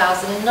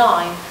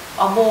 2009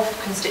 are more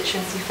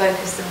constituency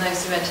focused than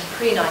those who entered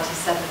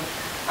pre-97.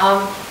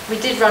 We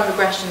did run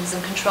regressions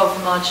and control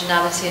for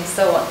marginality and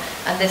so on,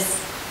 and this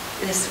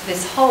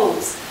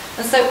holds.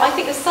 And so I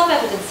think there's some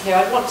evidence here.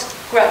 I'd want to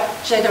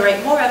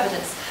generate more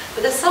evidence,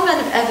 but there's some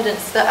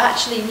evidence that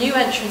actually new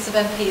entrants of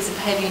MPs are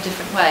behaving in a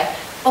different way.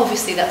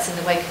 Obviously that's in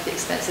the wake of the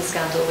expenses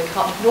scandal, we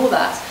can't ignore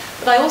that.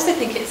 But I also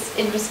think it's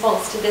in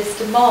response to this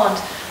demand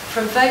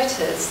from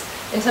voters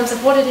in terms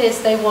of what it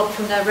is they want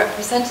from their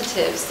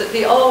representatives, that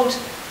the old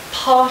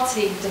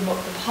party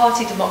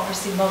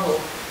democracy model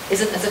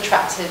isn't as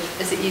attractive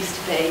as it used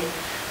to be.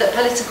 That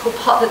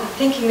that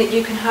thinking that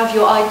you can have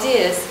your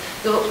ideas,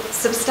 you're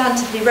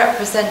substantively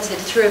represented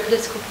through a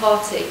political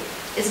party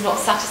is not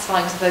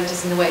satisfying to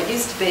voters in the way it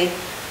used to be,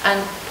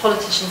 and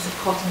politicians have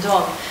cottoned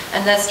on,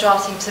 and they're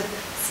starting to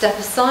step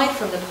aside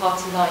from the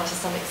party line to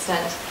some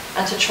extent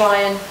and to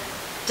try and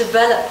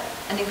develop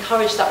and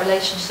encourage that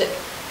relationship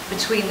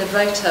between the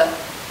voter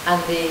and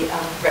the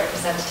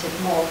representative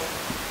more.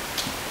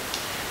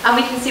 And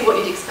we can see what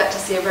you'd expect to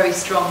see, a very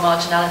strong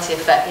marginality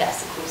effect.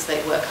 Yes, of course,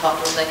 they work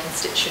harder on their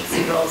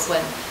constituency roles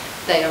when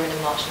they are in a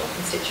marginal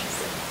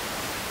constituency.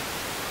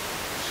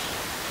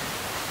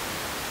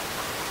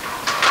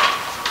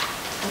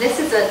 And this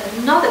is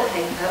another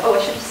paper. Oh,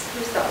 I should have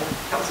used that one.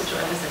 That was a joy,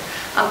 wasn't it?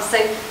 So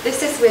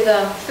this is with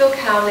Phil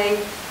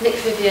Cowley, Nick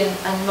Vivian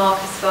and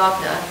Marcus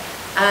Wagner.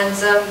 And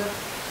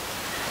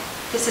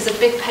this is a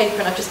big paper,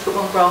 and I've just put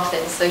one graph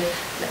in, so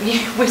let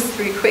me whiz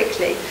through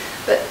quickly.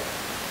 But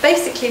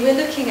basically, we're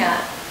looking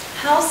at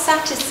how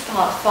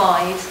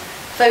satisfied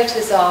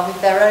voters are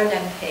with their own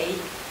MP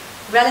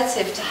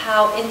relative to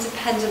how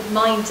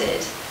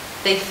independent-minded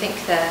they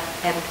think their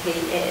MP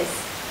is.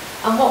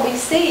 And what we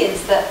see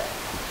is that,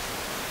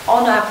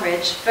 on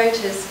average,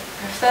 voters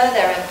prefer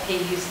their MP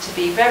who's to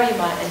be very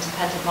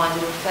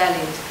independent-minded or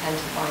fairly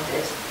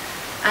independent-minded.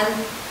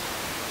 And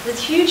the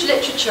huge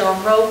literature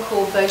on roll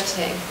call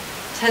voting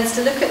tends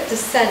to look at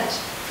dissent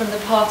from the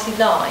party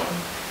line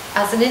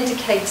as an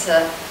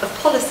indicator of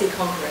policy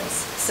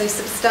congruence, so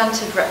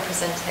substantive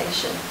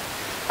representation.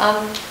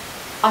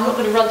 I'm not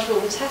going to run through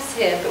all the tests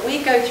here, but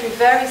we go through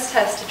various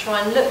tests to try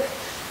and look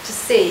to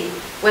see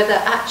whether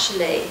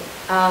actually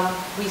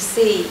we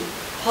see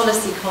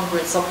policy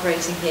congruence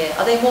operating here.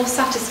 Are they more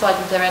satisfied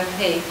with their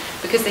MP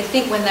because they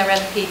think when their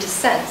MP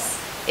dissents,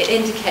 it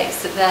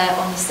indicates that they're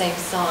on the same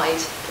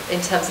side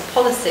in terms of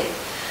policy?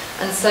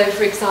 And so,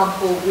 for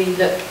example, we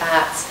look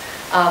at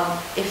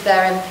if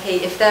their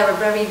MP, if they're a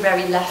very,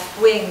 very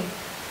left-wing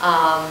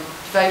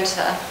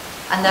voter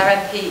and their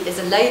MP is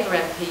a Labour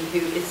MP who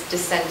is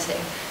dissenting,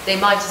 they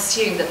might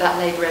assume that that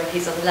Labour MP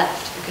is on the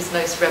left because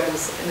most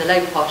rebels in the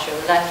Labour Party are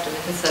on the left and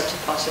the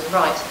Conservative Party on the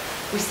right.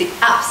 We see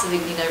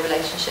absolutely no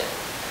relationship.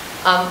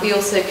 We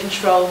also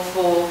control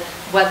for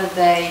whether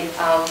they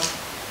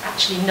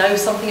actually know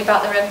something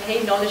about their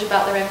MP, knowledge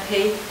about their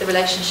MP. The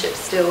relationship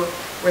still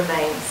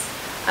remains.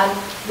 And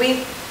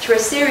we, through a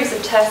series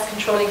of tests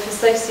controlling for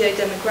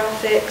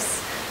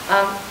socio-demographics,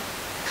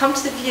 come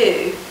to the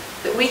view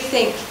that we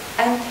think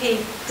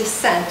MP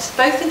dissent,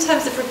 both in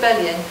terms of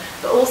rebellion,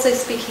 but also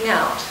speaking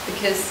out,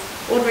 because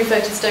ordinary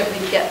voters don't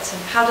really get to,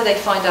 how do they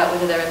find out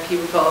whether their MP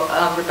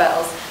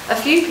rebels? A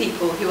few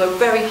people who are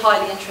very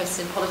highly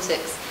interested in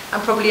politics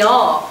and probably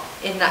are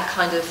in that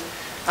kind of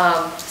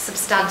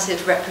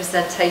substantive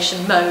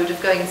representation mode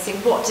of going and seeing,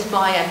 what did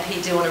my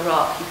MP do on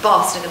Iraq? You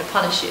bastard, I'm going to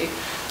punish you.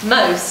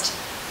 Most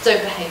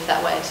don't behave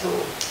that way at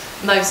all.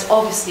 Most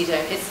obviously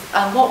don't.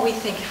 And what we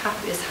think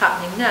is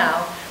happening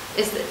now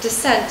is that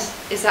dissent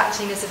is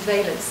acting as a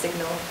valence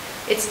signal.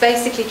 It's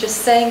basically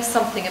just saying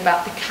something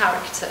about the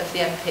character of the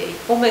MP,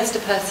 almost a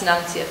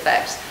personality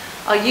effect.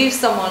 Are you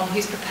someone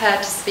who's prepared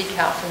to speak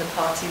out from the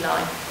party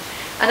line?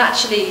 And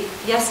actually,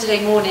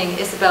 yesterday morning,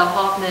 Isabel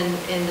Hartman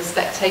in the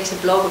Spectator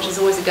blog, which is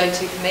always a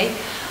go-to for me,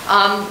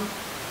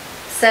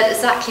 said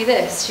exactly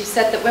this. She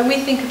said that when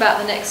we think about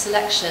the next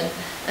election,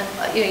 and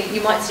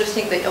you might sort of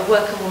think that a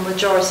workable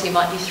majority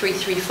might be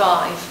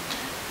 335.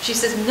 She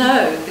says,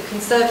 no, the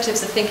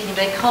Conservatives are thinking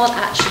they can't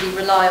actually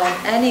rely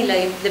on any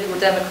Liberal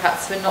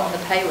Democrats who are not on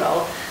the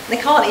payroll. They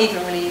can't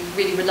even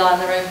really rely on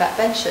their own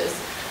backbenchers.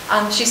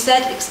 And she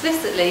said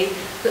explicitly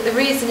that the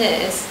reason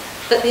is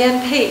that the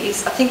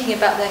MPs are thinking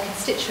about their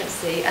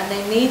constituency and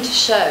they need to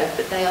show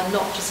that they are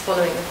not just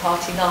following the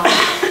party line.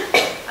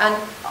 And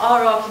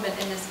our argument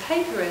in this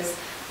paper is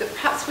that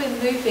perhaps we're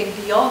moving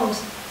beyond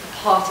the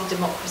party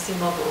democracy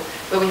model,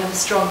 where we have a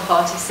strong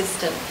party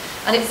system.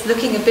 And it's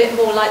looking a bit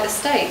more like the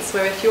States,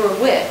 where if you're a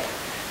whip,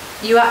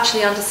 you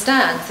actually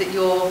understand that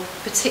your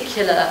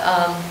particular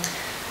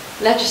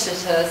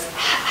legislators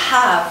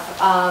have,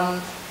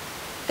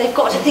 they've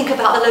got to think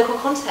about the local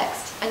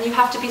context, and you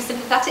have to be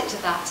sympathetic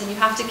to that, and you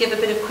have to give a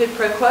bit of quid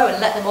pro quo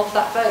and let them off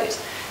that vote.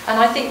 And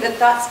I think that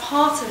that's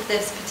part of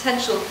this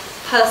potential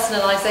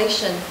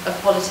personalisation of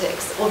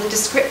politics, or the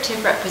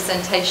descriptive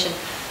representation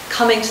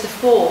coming to the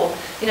fore.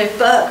 You know,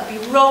 Burke would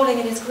be rolling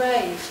in his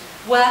grave.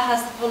 Where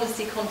has the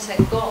policy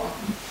content gone?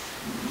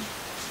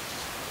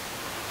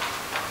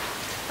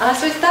 And I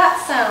suppose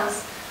that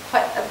sounds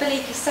quite a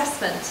bleak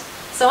assessment.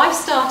 So I've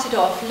started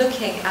off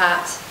looking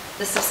at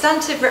the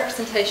substantive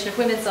representation of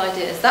women's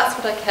ideas. That's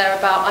what I care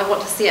about. I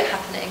want to see it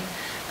happening.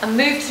 And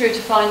moved through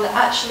to find that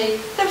actually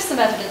there's some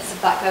evidence of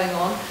that going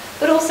on.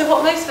 But also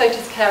what most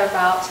voters care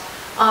about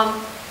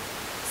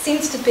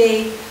seems to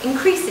be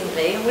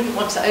increasingly, I wouldn't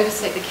want to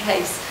overstate the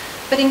case,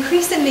 but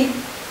increasingly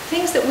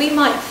things that we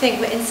might think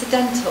were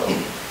incidental,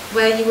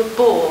 where you were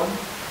born,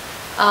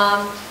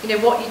 you know,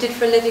 what you did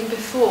for a living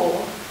before,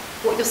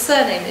 what your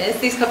surname is.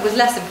 These was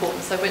less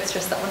important, so I won't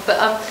stress that one.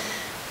 But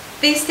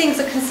these things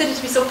are considered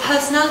to be sort of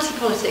personality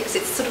politics.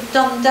 It's sort of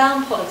dumbed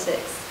down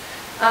politics.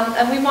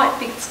 And we might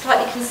be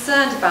slightly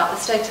concerned about the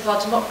state of our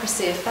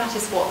democracy if that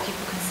is what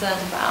people are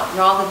concerned about,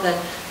 rather than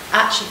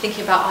actually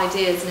thinking about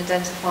ideas and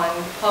identifying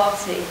with the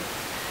party.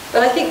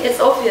 But I think it's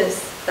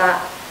obvious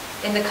that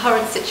in the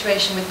current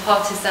situation with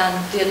partisan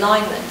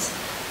de-alignment,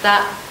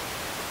 that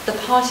the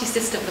party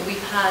system that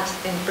we've had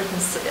in Britain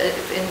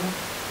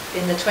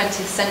in the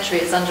 20th century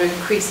is under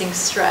increasing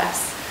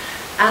stress,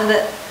 and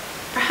that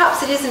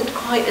perhaps it isn't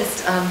quite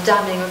as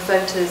damning of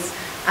voters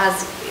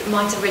as it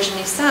might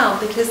originally sound,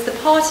 because the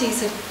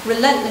parties have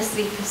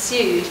relentlessly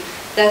pursued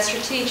their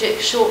strategic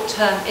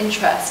short-term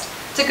interest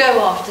to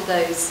go after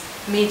those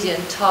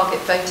median target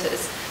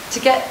voters, to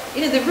get, you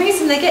know, the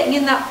reason they're getting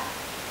in that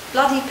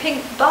bloody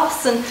pink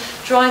bus and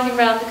driving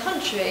around the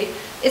country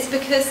is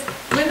because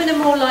women are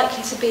more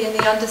likely to be in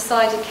the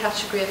undecided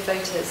category of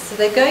voters. So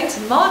they're going to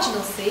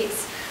marginal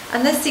seats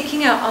and they're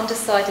seeking out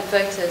undecided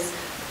voters.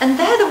 And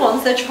they're the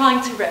ones they're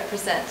trying to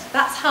represent.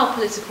 That's how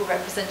political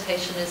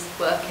representation is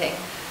working.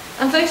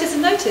 And voters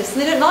have noticed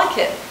and they don't like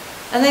it.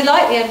 And they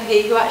like the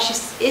MP who actually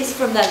is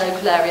from their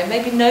local area,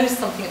 maybe knows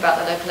something about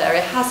their local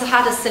area, has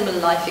had a similar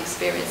life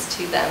experience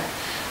to them.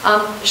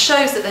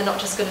 Shows that they're not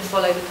just going to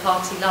follow the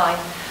party line.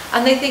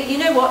 And they think, you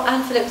know what,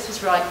 Anne Phillips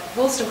was right,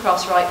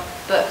 Wollstonecraft's right,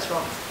 Burke's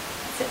wrong.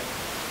 That's it.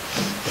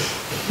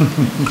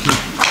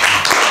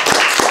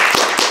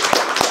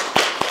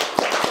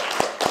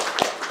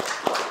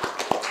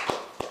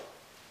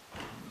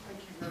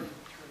 Thank you very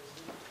much,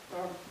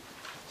 Rosie.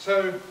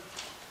 So,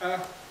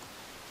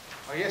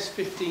 I guess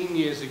 15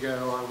 years ago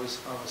I was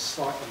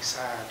slightly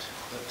sad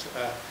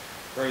that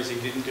Rosie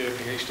didn't do a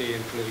PhD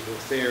in political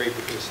theory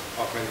because,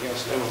 like anything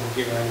else, no one would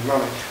give her any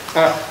money.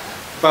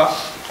 But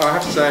I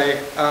have to say,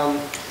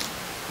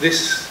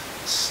 this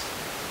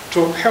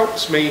talk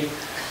helps me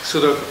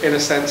sort of, in a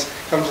sense,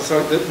 come to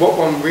think that what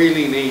one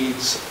really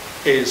needs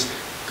is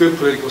good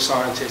political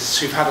scientists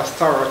who've had a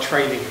thorough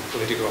training in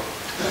political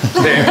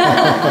theory.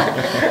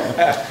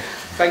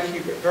 Thank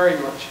you very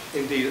much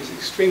indeed, it's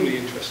extremely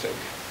interesting.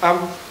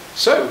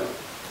 So,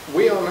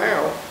 we are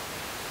now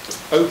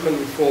open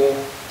for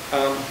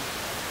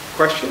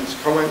questions,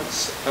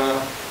 comments,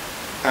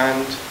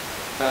 and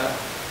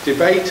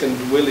debate,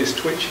 and Will is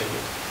twitching.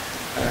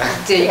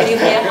 Do you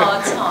give me a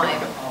hard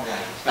time?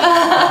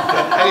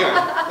 Anyway,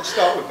 let's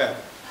start with Ben.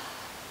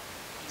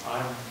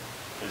 I'm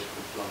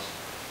political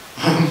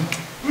philosopher.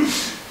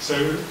 So,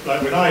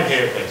 like, when I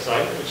hear this,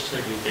 I just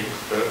really think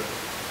that,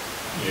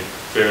 you know,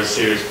 there are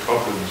serious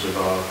problems with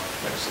our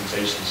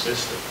representation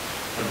system.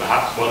 And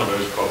perhaps one of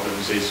those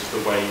problems is the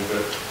way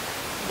that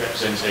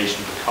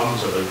representation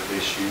becomes a local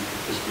issue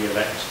because we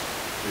elect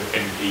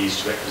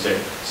MPs to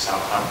represent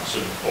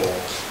Southampton or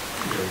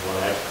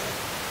whatever.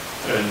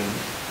 And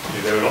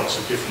there are lots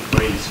of different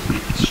ways that we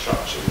can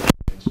structure the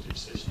representative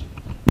system.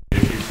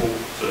 If you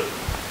thought that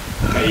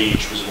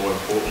age was a more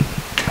important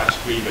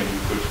category, then you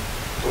could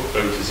put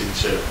voters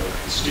into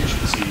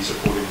constituencies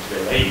according to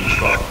their age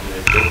rather than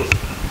their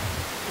geography.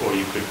 Or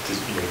you could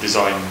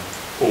design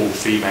all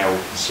female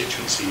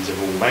constituencies and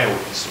all male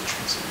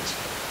constituencies,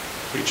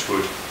 which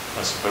would,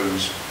 I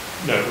suppose,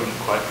 no, it wouldn't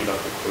quite be like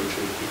a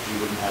quota, you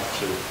wouldn't have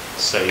to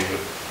say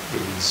that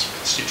women's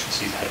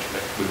constituencies had to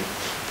elect women,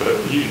 but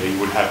you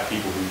would have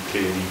people who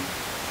clearly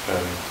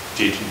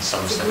did in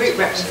some sense. Group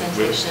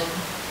representation.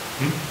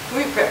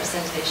 Group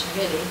representation,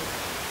 really.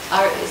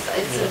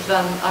 It's sort of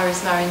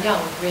Iris Marion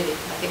Young, really,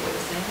 I think what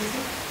you're saying, isn't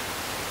it?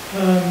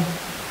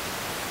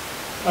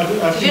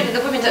 The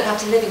women don't have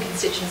to live in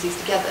constituencies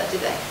together, do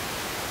they?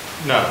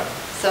 No.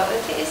 So I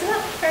think, isn't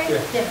that very...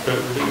 Yeah. But,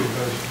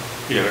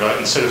 like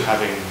instead of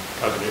having,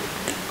 I don't know,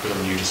 because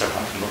I'm new to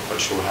Southampton, I'm not quite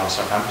sure how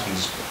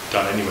Southampton's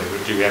done anyway,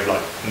 but do we have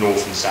like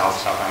North and South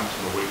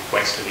Southampton or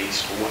West and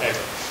East or whatever?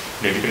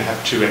 If you're going to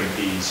have 2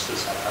 MPs for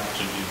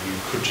Southampton, you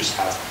could just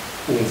have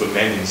all the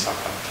men in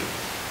Southampton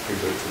who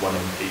vote for 1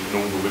 MP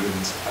and all the women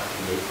in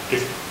Southampton vote for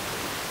different.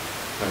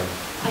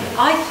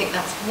 I think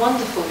that's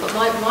wonderful, but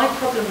my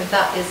problem with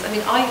that is,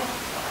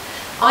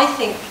 I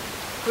think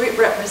group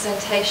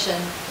representation,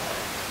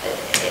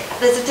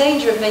 there's a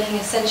danger of making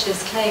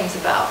essentialist claims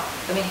about,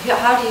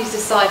 how do you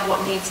decide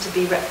what needs to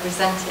be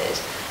represented?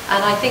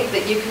 And I think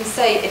that you can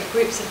say if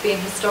groups have been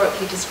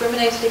historically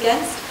discriminated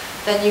against,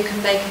 then you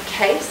can make a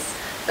case.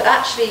 But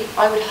actually,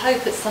 I would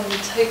hope at some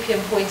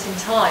utopian point in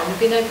time, there'd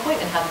be no point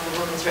in having a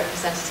women's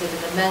representative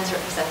and a men's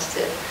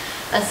representative.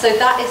 And so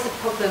that is the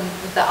problem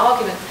with that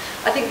argument.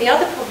 I think the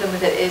other problem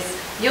with it is,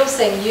 you're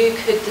saying you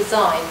could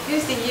design.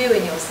 Who's the you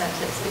in your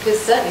sentence? Because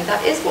certainly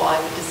that is what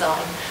I would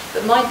design.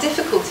 But my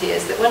difficulty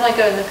is that when I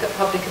go and look at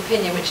public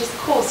opinion, which is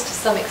of course to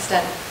some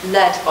extent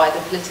led by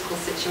the political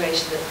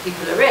situation that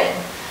people are in,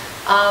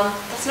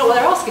 that's not what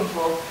they're asking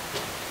for.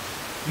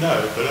 No,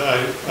 but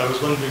I was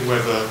wondering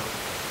whether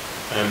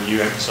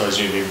you emphasise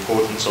the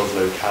importance of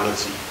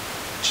locality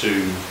to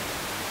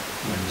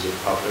members of the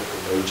public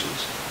or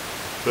voters.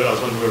 But I was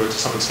wondering whether to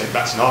some extent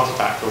that's an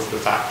artefact of the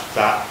fact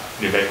that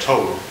they're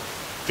told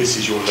this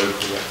is your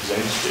local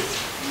representative.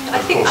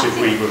 Of course, if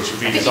we were to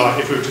redesign,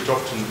 if we were to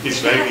adopt an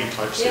Israeli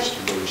type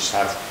system where we just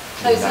have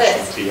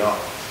national PR,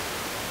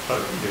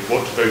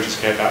 what do voters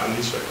care about in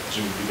Israel?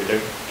 Presumably they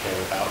don't care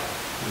about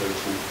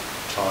local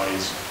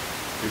ties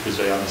because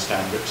they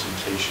understand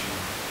representation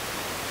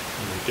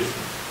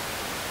different.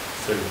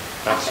 So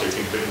that's I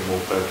think a bit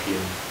more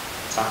Burkean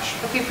fashion.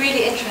 It would be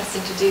really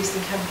interesting to do some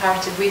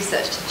comparative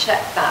research to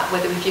check that,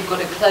 whether if you've got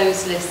a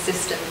closed list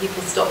system,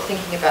 people stop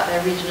thinking about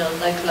their regional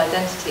and local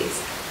identities.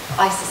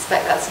 I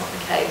suspect that's not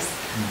the case.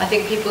 I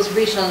think people's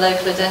regional and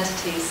local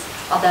identities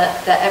are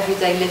their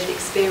everyday lived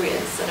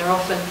experience and are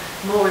often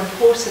more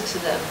important to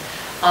them,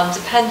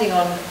 depending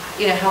on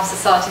how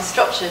society is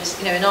structured.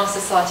 In our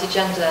society,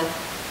 gender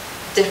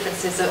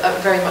differences are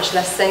very much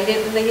less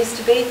salient than they used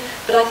to be.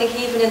 But I think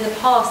even in the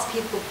past,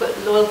 people put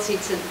loyalty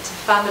to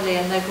family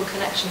and local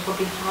connection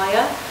probably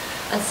higher.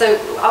 And so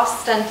us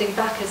standing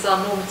back as our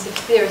normative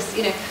theorists,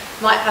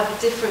 might have a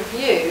different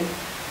view.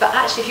 But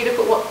actually, if you look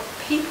at what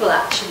people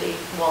actually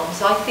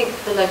want, I think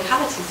the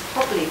locality is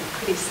probably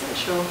pretty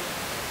central.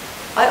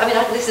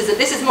 This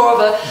is more of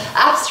an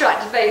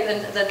abstract debate than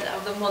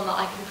one that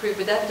I can prove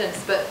with evidence,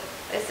 but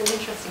it's an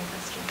interesting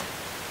question.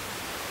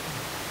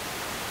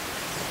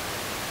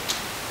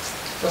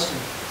 Justin.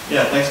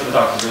 Yeah, thanks for the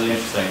talk. It's really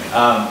interesting.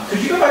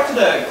 Could you go back to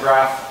the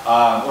graph,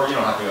 or you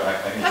don't have to go.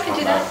 I can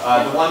do that.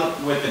 The one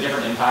with the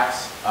different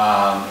impacts.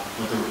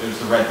 It was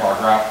the red bar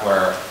graph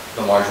where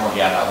the large one.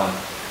 Yeah, that one.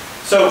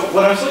 So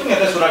when I was looking at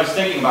this, what I was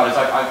thinking about is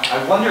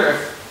I wonder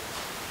if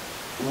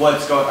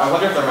I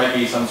wonder if there might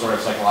be some sort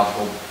of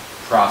psychological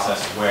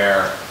process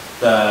where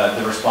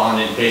the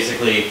respondent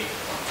basically,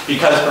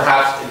 because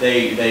perhaps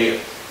they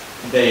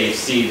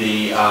see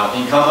the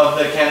income of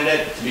the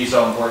candidate to be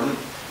so important,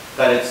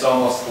 that it's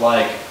almost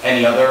like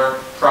any other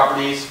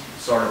properties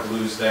sort of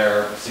lose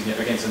their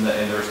significance in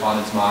the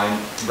respondent's mind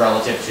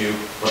relative to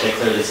what they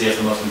clearly see as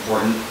the most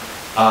important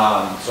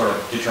sort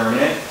of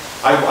determinant.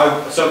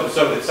 So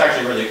it's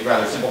actually a really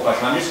rather simple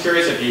question. I'm just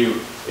curious if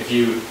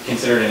you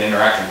considered an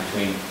interaction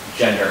between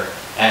gender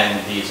and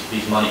these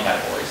money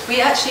categories. We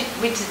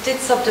did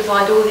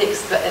subdivide all the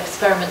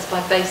experiments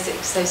by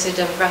basic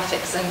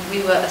socio-demographics, and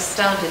we were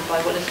astounded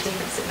by what a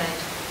difference it made.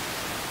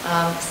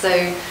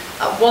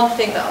 One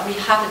thing that we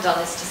haven't done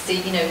is to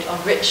see,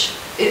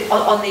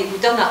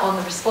 we've done that on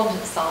the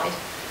respondent side.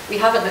 We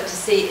haven't looked to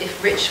see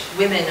if rich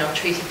women are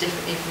treated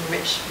differently from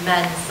rich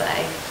men,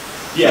 say.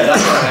 Yeah,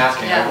 that's what I'm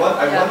asking. Yeah.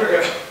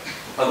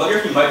 I wonder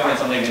if you might find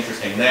something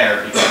interesting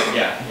there. Because,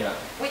 yeah.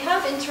 We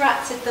have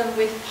interacted them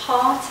with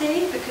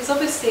party, because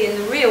obviously in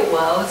the real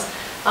world,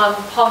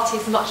 party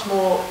is much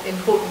more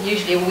important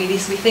usually, or at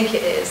least we think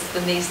it is,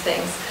 than these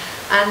things.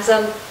 And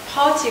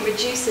party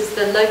reduces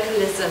the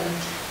localism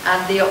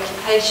and the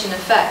occupation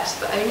effect,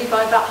 but only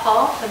by about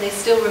half, and they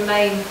still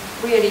remain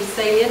really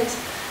salient.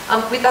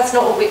 That's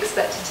not what we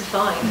expected to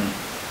find.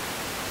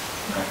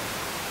 Okay.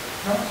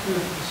 Perhaps to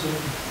sort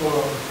of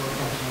follow up before I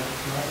come to that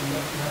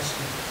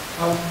question.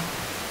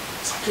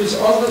 Because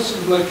on the sort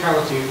of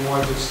locality and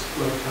why does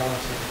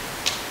locality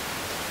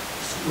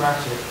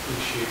matter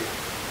issue,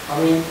 I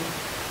mean,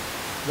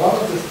 one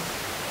of the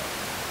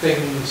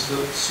things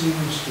that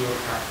seems to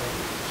have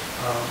happened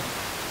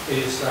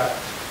is that,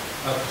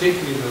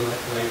 particularly the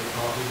Labour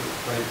Party,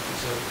 the Labour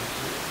Conservatives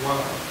as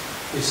well,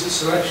 is that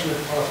selection of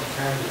party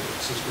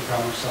candidates has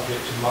become subject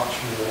to much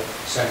more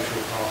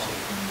central party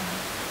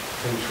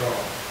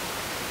control.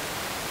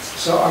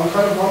 So I'm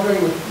kind of wondering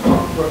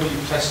whether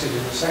you've tested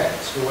in a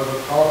sense for whether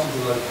part of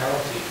the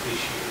locality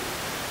issue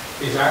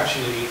is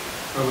actually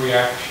a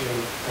reaction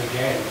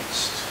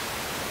against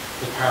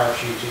the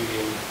parachuting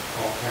in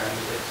of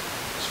candidates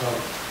from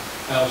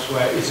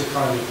elsewhere, is a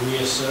kind of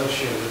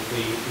reassertion of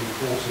the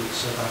importance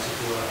of, as it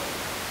were,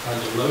 kind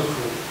of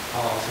local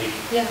party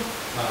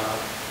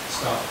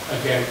stuff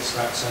against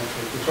that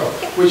central control,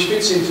 which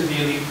fits into the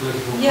elite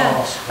political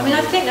class. I mean,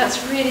 I think that's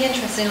really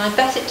interesting, and I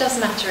bet it does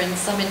matter in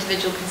some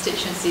individual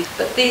constituencies,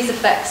 but these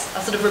effects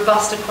are sort of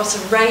robust across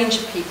a range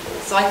of people.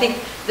 So I think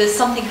there's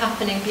something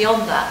happening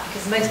beyond that,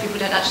 because most people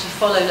don't actually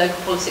follow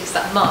local politics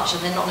that much,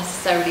 and they're not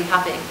necessarily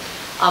having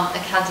a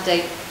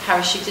candidate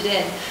parachuted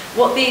in.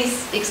 What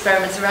these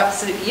experiments are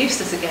absolutely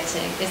useless at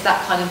getting is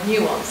that kind of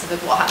nuance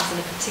of what happens in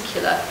a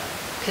particular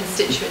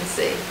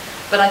constituency.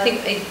 But I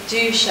think they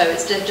do show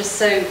it's just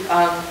so,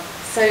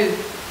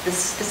 the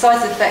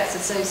size of the effects are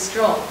so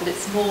strong, but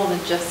it's more than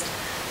just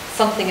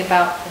something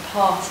about the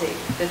party.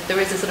 There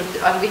is a sort of,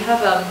 we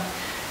have,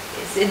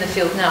 it's in the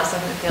field now, so I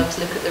haven't been able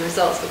to look at the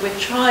results, but we've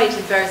tried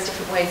in various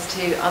different ways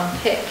to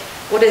unpick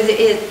what is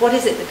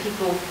it that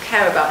people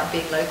care about in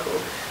being local.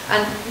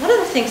 And one of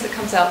the things that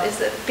comes out is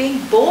that being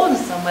born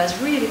somewhere is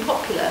really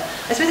popular.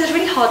 I suppose it's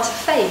really hard to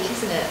fake,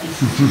 isn't it? You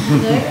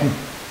know?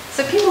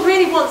 So people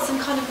really want some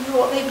kind of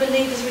what they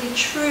believe is really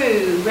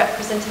true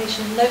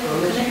representation of local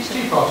connection. The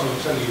Tea Party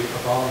will tell you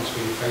Obama's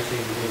been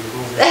faking being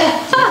born.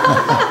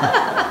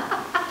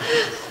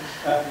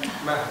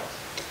 Matt.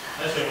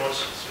 Thanks very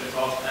much for the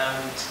talk.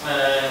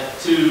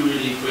 Two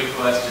really quick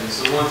questions.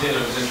 So one thing I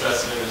was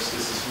interested in is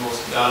this is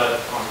mostly data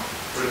on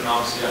Britain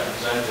obviously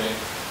representing.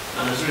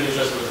 And I was really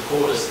interested with the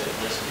quotas thing.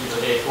 Right? So people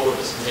hate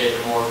quotas and hate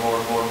them more and more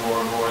and more and more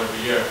and more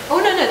every year.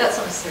 Oh no,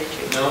 that's not necessarily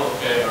true. No,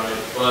 okay, alright.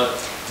 But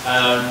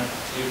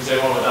you can say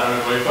more about that. I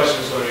mean, my question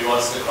was going to be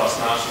what's the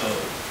cross-national,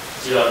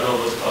 do you know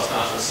about the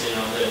cross-national scene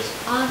on this?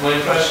 My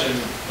impression,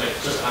 like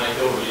just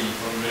anecdotally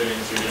from living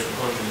through different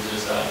countries,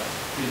 is that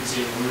people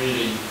seem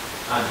really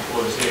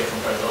anti-quotas here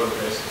compared to other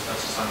places. That's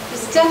just anecdotal.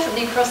 There's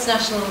definitely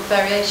cross-national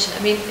variation.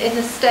 I mean, in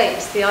the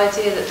States, the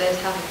idea that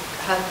they'd have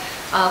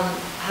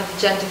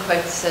gender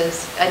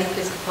quotas, any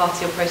political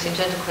party operating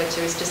gender quota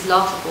is just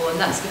laughable, and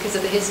that's because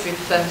of the history of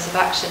affirmative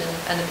action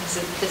and the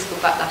political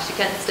backlash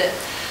against it.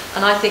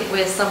 And I think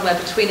we're somewhere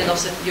between a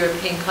lot of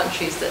European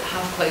countries that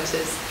have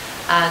quotas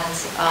and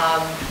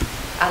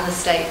the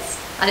States.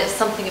 And it's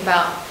something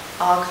about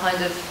our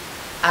kind of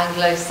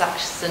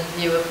Anglo-Saxon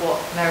view of what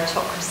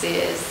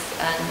meritocracy is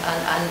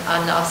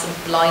and our sort of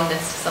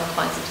blindness to some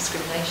kinds of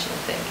discrimination, I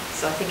think.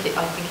 So I think it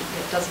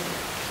does.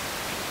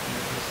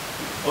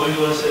 What do you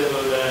want to say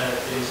about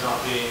things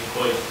not being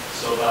quite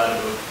so bad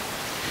about?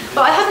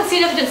 But I haven't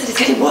seen evidence that it's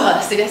getting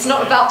worse. It's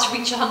not about to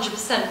reach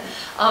 100%.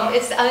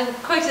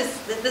 Quotas,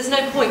 there's no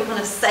point kind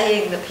of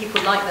saying that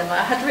people like them.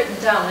 I had written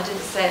down, I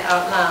didn't say it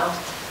out loud.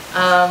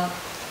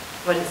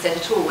 Well, I didn't say it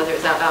at all, whether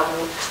it was out loud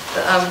or not.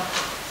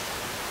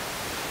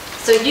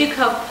 So a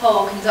UCAV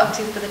poll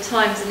conducted for the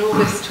Times in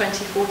August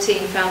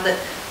 2014 found that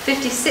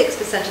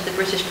 56% of the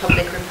British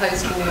public were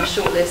opposed to women's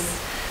shortlists,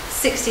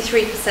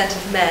 63%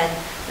 of men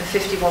and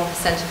 51%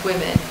 of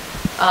women.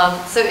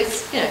 So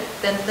it's, you know,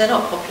 they're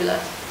not popular.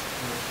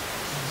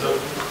 So,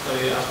 let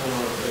me ask one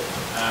more bit.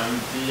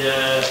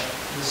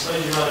 The slide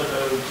you had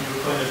about, you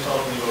were kind of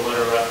talking about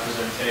whether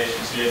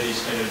representation, so you had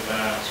these kind of,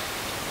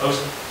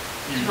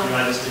 you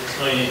had this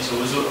declining, so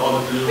was it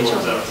all the blue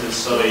ones out to the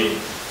side,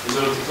 was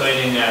it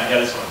declining, yeah,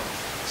 this one.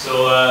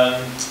 So, I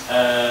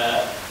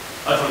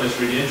found this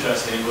really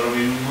interesting, but I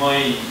mean,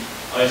 my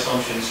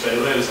assumption straight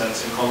away was that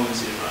it's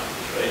incumbency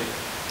advantage, right?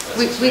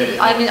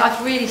 I mean,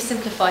 I've really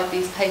simplified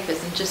these papers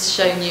and just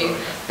shown you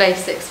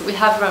basics, but we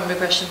have run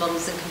regression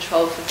models and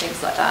control for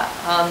things like that.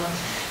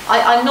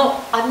 I'm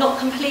not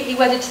completely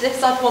wedded to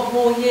this. I'd want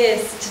more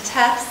years to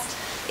test.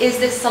 Is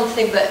this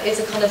something that is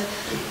a kind of,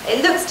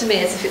 it looks to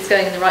me as if it's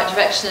going in the right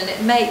direction, and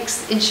it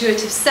makes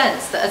intuitive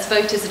sense that as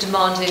voters are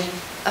demanding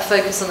a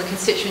focus on the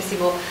constituency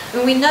more. I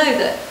mean, we know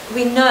that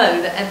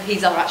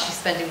MPs are actually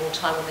spending more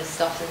time on this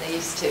stuff than they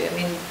used to. I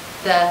mean,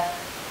 their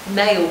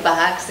mail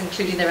bags,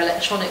 including their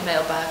electronic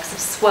mail bags,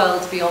 have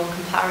swelled beyond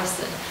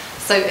comparison.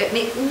 So it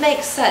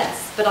makes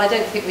sense, but I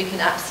don't think we can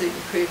absolutely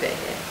prove it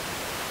here.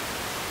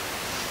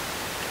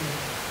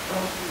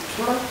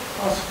 Can I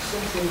ask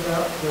something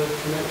about the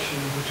connection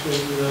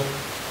between the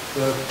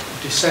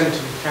descent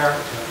of the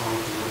character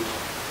argument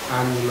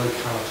and the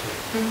locality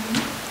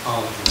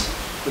argument.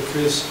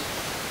 Because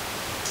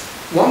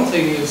one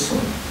thing is,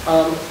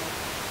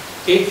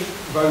 if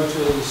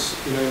voters,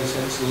 in a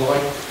sense,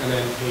 like an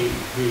MP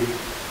who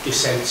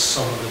dissents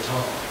some of the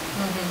time,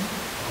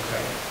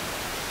 okay.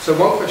 So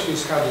one question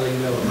is, how do they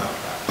know about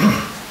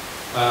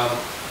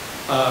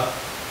that?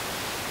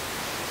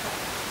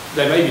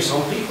 There may be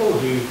some people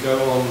who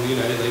go on,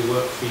 they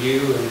work for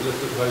you and look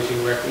at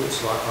voting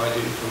records like I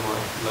do for my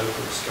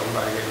local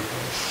scumbag MP.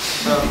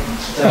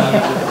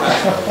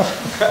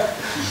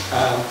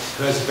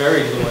 Who has a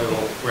very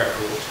loyal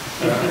record,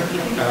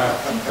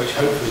 which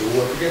hopefully will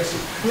work against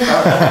him.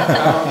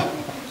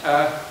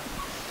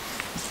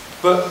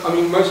 But, I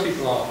mean, most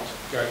people aren't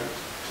going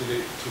to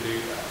do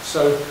that.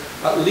 So,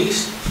 at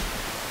least,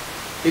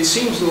 it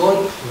seems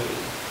likely,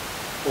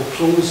 or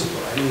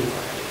plausible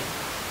anyway,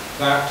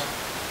 that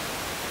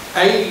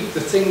the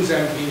things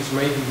MPs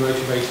may be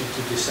motivated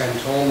to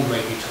dissent on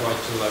may be tied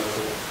to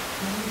local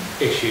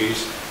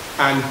issues,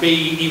 and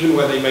B, even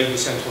where they may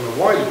dissent on a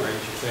wider range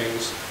of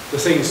things, the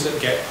things that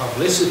get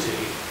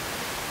publicity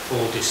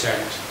for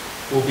dissent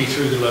will be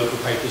through the local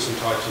papers and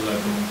tied to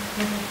local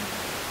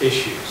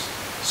issues.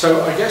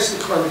 So I guess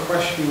the kind of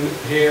question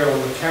here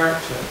on the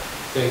character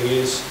thing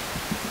is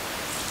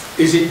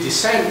it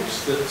dissent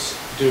that's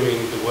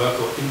doing the work,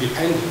 or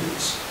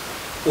independence,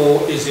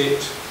 or is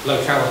it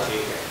locality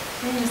again?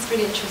 It's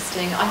really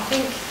interesting. I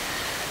think,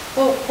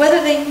 well,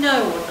 whether they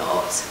know or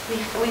not,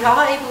 we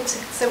are able to,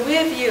 so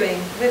we're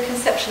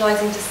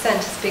conceptualising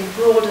dissent as being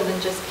broader than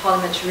just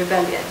parliamentary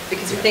rebellion,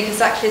 because we think,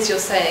 exactly as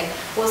you're saying,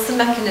 what's the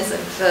mechanism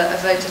for a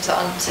voter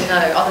to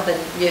know, other than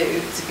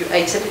you, it's a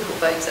atypical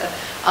voter,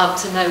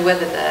 to know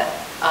whether their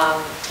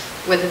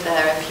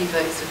MP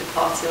votes with the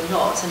party or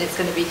not, and it's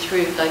going to be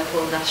through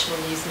local, national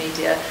news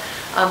media.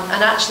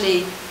 And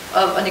actually,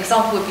 an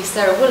example would be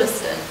Sarah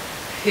Wollaston,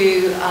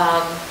 who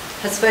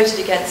has voted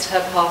against her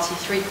party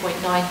 3.9%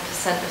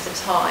 of the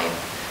time,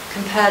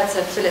 compared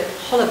to Philip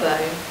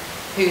Hollowbone,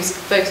 who's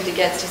voted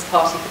against his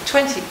party for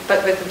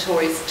both the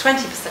Tories 20%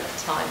 of the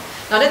time.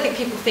 Now, I don't think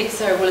people think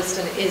Sarah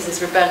Wollaston is as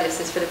rebellious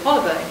as Philip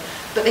Hollowbone,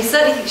 but they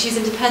certainly think she's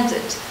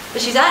independent.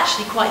 But she's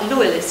actually quite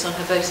loyalist on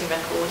her voting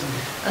record.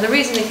 And the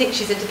reason they think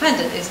she's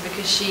independent is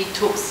because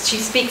she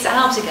speaks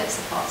out against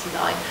the party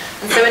line.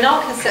 And so in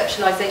our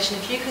conceptualisation,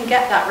 if you can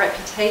get that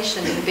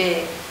reputation for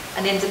being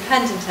an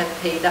independent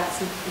MP,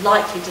 that's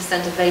likely to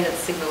send a valence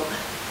signal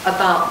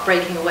about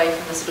breaking away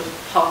from the sort of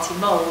party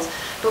mould.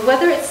 But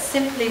whether it's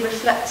simply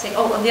reflecting,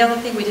 and the other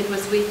thing we did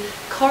was we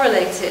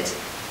correlated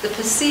the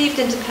perceived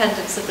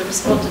independence of the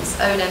respondent's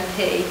own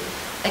MP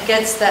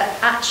against their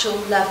actual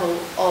level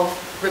of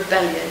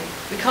rebellion.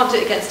 We can't do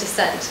it against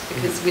dissent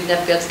because we'd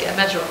never be able to get a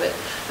measure of it,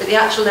 but the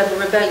actual level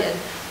of rebellion.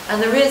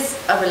 And there is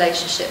a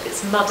relationship.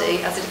 It's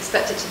muddy, as it's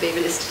expected to be,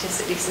 but it's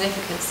statistically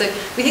significant. So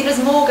we think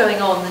there's more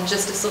going on than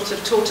just a sort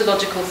of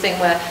tautological thing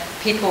where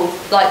people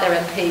like their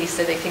MP,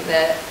 so they think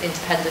they're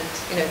independent.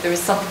 There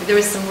is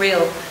some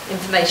real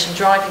information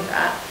driving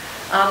that.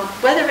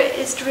 Whether it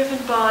is driven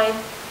by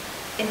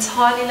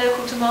entirely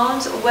local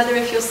demand, or whether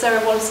if you're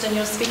Sarah Wollaston,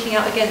 you're speaking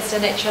out against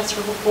NHS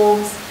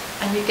reforms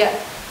and you get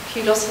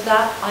kudos for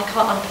that, I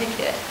can't unpick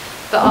it.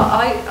 But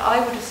I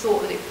would have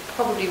thought that it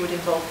probably would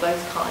involve both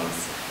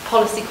kinds.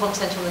 Policy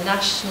content on the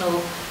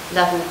national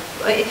level.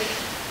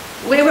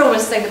 We're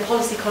almost saying the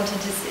policy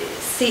content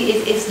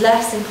is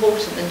less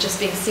important than just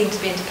being seen to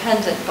be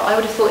independent, but I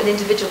would have thought in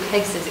individual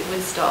cases it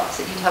would start,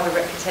 that you'd have a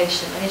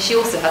reputation. I mean, she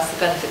also has the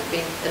benefit of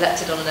being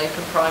elected on an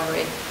open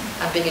primary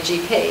and being a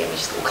GP. I mean,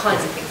 she's got all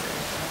kinds of things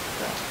going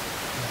for her.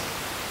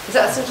 Is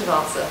that a sort of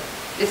answer?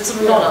 It's a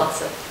sort of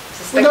non-answer. It's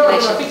a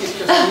speculation. No, I think it's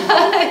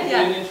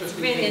just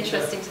really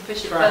interesting to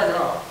push it further.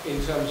 In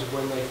terms of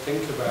when they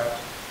think about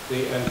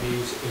the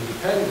MP's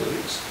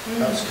independence,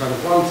 that's kind of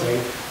one thing,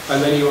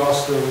 and then you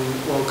ask them,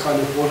 well, kind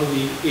of what are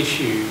the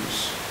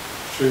issues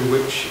through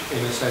which, in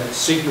a sense,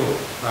 signal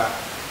that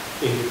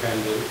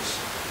independence,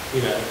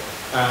 and...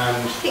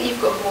 I think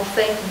you've got more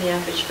faith in the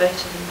average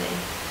voter than me,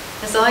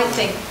 as I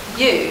think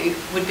you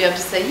would be able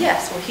to say,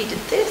 yes, well, he did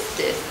this,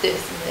 this,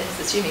 this, and this,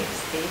 assuming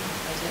it's he,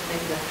 I don't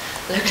know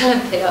the local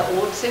MP, I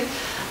ought to,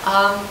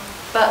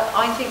 but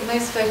I think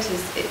most voters,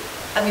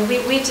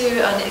 we do,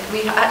 and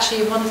we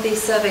actually, one of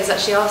these surveys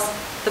actually asked,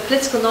 the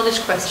political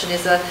knowledge question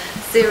is a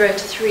 0 to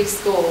 3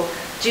 score.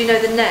 Do you know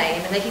the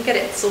name? And they can get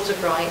it sort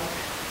of right,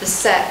 the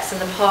sex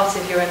and the party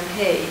of your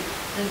MP.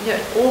 And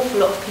an awful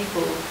lot of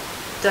people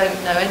don't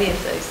know any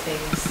of those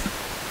things.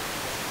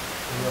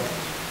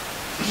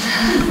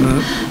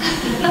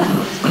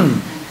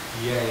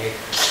 Yay.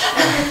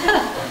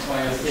 That's why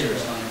I was there,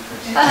 Chris.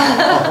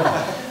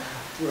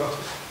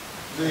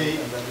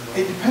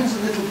 It depends a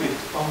little bit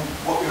on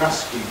what you're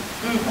asking.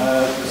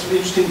 There's some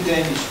interesting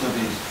Danish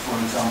studies, for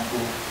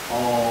example,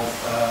 of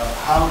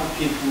how do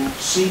people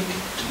seek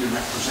to be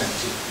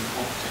represented in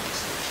politics.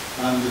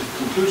 And the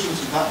conclusions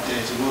of that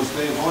data was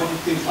they avoided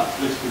things like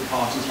political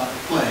parties like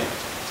the plague.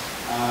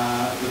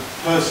 The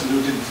person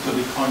who did the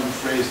study coined the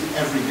phrase the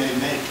everyday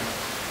maker,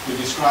 who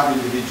described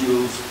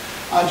individuals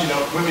and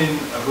women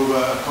who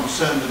were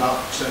concerned about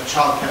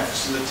childcare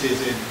facilities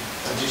in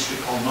a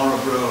district called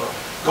Norabro,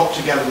 got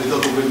together with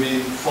other women,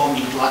 formed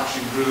a little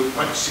action group,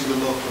 went to see the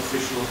local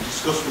officials,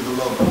 discussed with the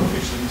local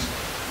officials,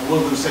 and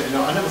one of them said, you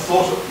know, I never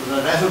thought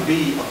that I'd ever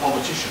be a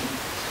politician,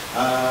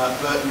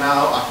 but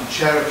now I can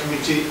chair a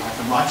committee, I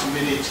can write a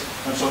minute,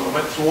 and so I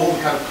went through all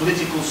the kind of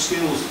political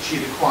skills that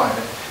she'd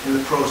acquired in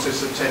the process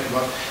of taking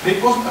part. And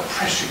it wasn't a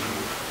pressure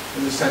group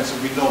in the sense that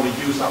we normally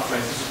use that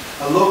phrase. This is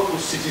a local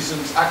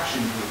citizens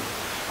action group.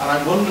 And I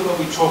wonder when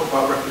we talk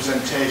about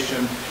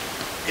representation,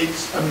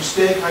 it's a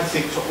mistake, I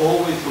think, to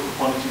always look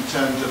upon it in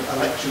terms of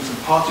elections and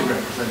party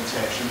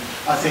representation.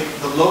 I think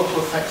the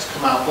local effects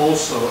come out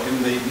also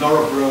in the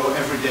Norabro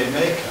Everyday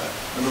Maker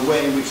and the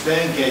way in which they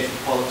engage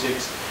with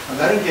politics. And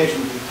their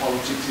engagement with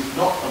politics is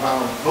not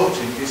around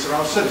voting, it's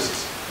around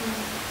services.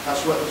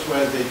 That's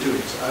where they do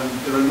it. And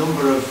there are a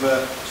number of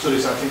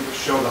studies, I think, that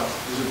show that.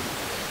 There's a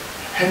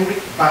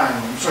Henrik Bang,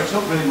 I'm sorry, it's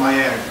not really my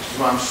area, which is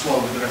why I'm slow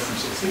with the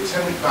references. I think it's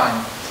Henrik Bang.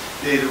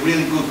 They did a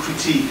really good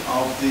critique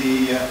of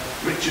the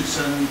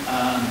Richardson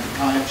and the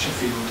guy at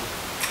Sheffield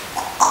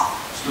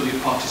study of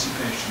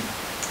participation.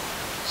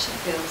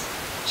 Sheffield.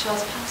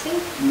 Charles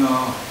Patty?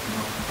 No,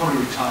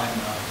 probably retired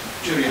now.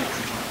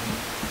 Geriatric, I think.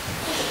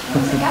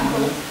 Was it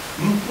Gamble?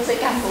 Was it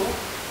Gamble?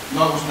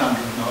 No, it wasn't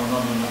Andrew.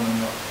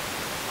 No.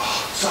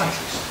 Oh,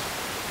 cyclist.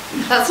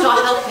 That's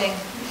not helping.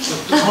 So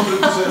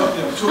 200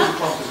 kilometres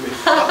away.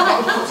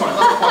 That's the point.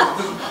 It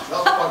doesn't matter.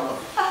 That's the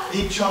point.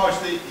 He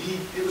charged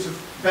it was a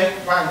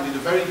Bang did a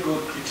very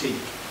good critique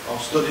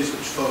of studies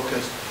which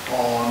focused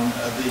on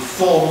the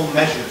formal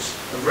measures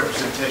of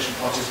representation,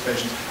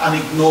 participation, and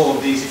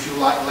ignored these, if you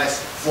like, less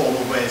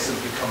formal ways of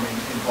becoming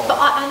involved. But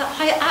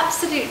I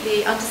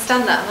absolutely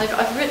understand that, and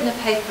I've written a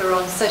paper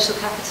on social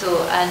capital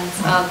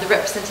and the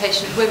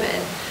representation of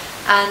women,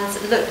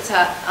 and looked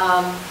at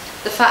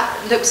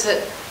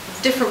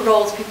different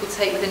roles people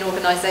take within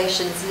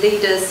organisations: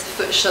 leaders,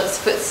 foot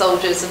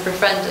soldiers, and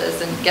befrienders,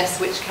 and guess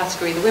which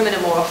category the women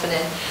are more often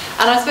in.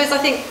 And I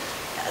think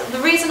the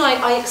reason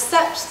I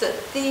accept that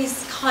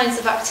these kinds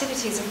of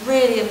activities are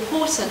really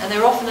important, and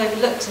they're often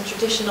overlooked in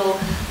traditional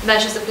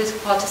measures of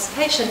political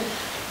participation,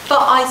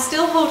 but I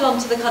still hold on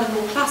to the kind of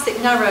more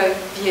classic narrow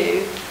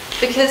view,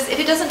 because if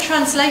it doesn't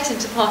translate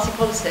into party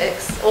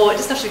politics, or it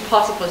doesn't have to be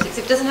party politics,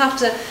 if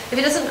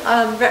it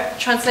doesn't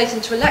translate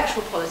into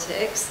electoral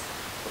politics,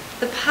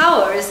 the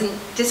power isn't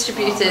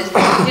distributed,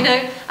 you know,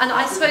 and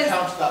I suppose...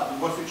 Counter that, but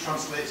what if it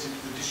translates into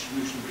the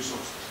distribution of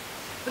resources?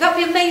 That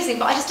would be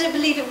amazing, but I just don't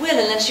believe it will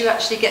unless you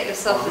actually get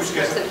yourself... Well, which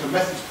gets to the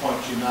methods point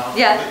you now,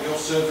 yeah. That your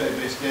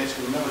survey-based data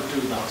will never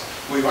do that.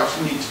 What you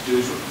actually need to do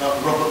is that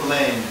Robert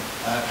Lane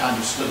kind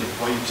of study,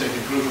 where you take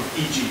a group of,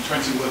 e.g.,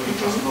 20 working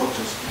class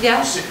voters,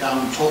 and sit down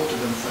and talk to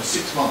them for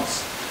 6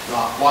 months.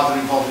 Right, why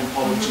they're involved in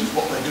politics,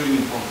 what they're doing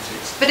in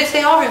politics. But if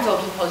they are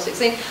involved in politics,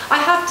 I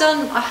have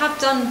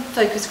done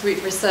focus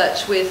group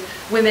research with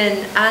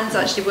women and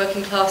actually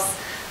working class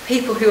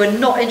people who are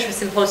not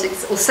interested in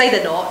politics, or say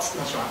they're not.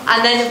 That's right.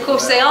 And then of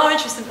course they are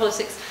interested in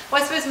politics.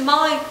 Well, I suppose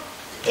my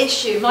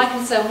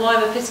concern, why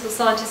I'm a political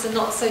scientist and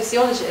not a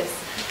sociologist,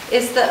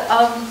 is that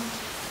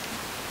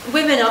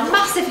women are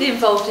massively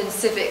involved in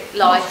civic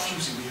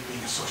life.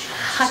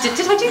 Did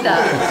I do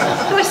that?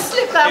 Did I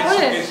slip that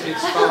in?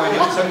 It's fine,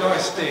 it's a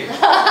nice thing.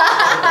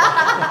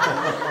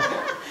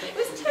 It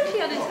was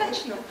totally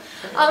unintentional.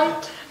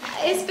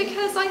 It's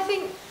because I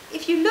think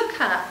if you look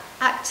at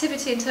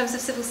activity in terms of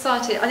civil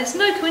society, and it's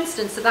no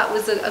coincidence that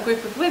was a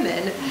group of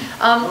women,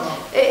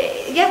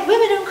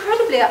 women are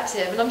incredibly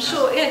active, and I'm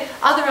sure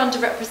other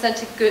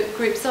underrepresented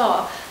groups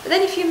are. But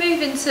then if you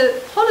move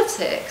into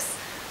politics,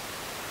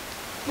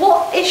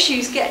 what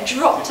issues get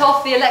dropped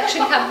off the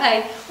election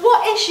campaign?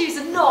 What issues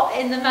are not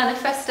in the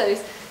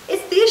manifestos?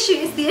 It's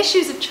the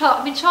issues of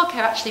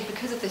childcare actually,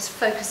 because of this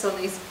focus on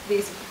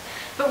these.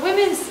 But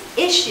women's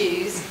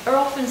issues are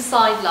often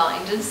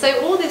sidelined, and so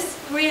all this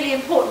really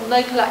important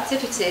local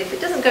activity, if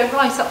it doesn't go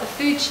right up the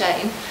food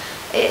chain,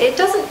 it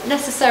doesn't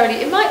necessarily.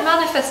 It might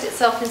manifest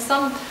itself in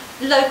some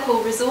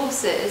local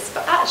resources,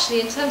 but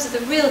actually, in terms of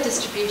the real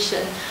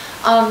distribution,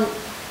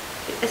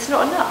 it's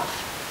not enough.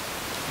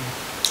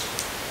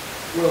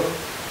 Well,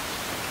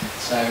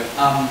 so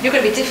you're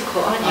going to be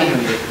difficult, aren't you? I'm going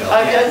to be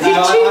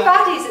difficult. Two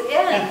baddies at the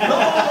end.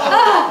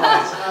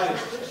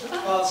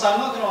 Well, so I'm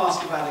not going to ask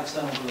about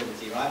external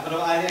validity, right? But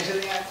I actually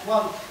think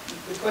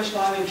the question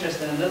I'm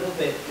interested in a little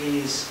bit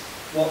is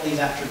what these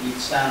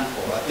attributes stand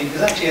for. I think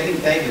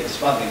David, the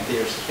smuggling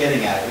theorist, was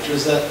getting at it, which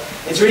was that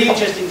it's really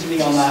interesting to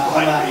me on that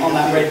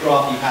red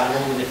graph you had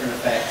all the different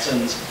effects,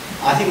 and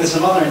I think there's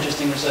some other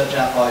interesting research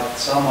out by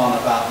someone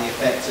about the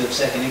effect of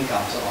second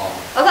incomes on.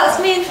 Oh, that's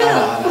me and Phil.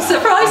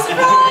 Surprise,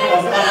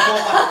 surprise!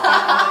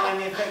 And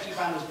the effect you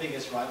found was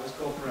biggest, right? Was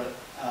corporate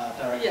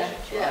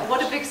directorships, right?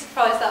 What a big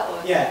surprise that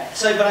was. Yeah.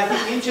 So, but I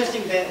think the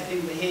interesting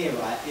thing here,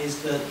 right,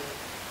 is that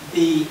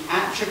the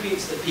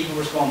attributes that people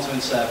respond to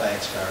in survey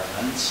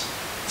experiments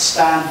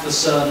stand for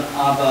certain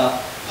other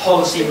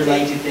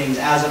policy-related things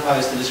as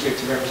opposed to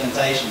descriptive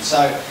representation.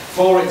 So,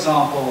 for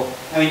example,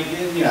 I mean,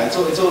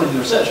 it's all in the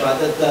research, right?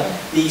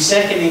 That the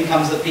second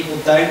incomes that people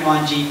don't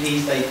mind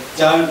GPs, they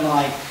don't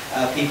like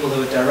people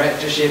who are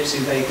directorships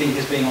who they think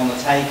is being on the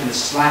take and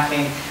is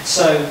slacking.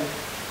 So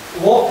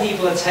what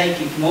people are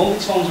taking from all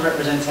these forms of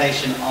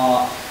representation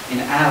are, in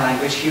our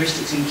language,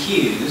 heuristics and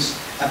cues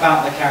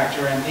about the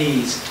character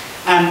MPs.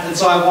 And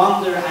so I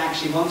wonder,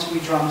 actually, once we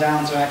drum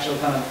down to actual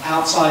kind of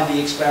outside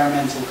the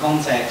experimental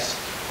context,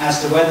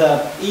 as to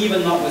whether,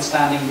 even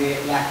notwithstanding the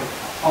lack of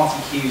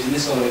party cues in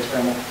this sort of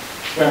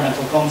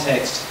experimental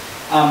context,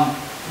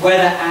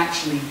 whether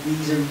actually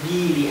these are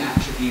really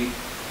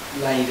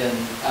attribute-laden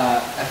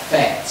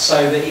effects.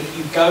 So that if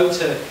you go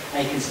to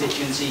a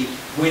constituency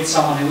with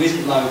someone who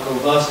isn't local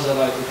versus a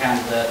local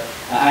candidate,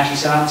 actually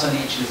Southampton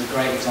is a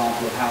great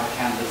example of how the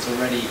candidate's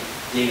already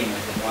dealing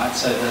with it, right?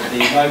 So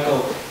the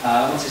local,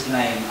 what's his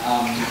name?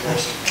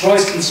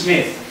 Royston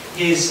Smith,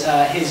 his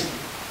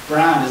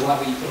brand is like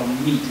what you put on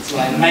meat. It's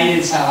like made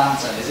in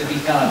Southampton, as if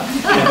he's kind of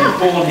been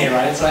born here,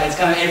 right? It's like it's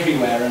kind of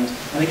everywhere. And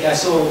I think I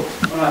saw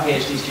one of my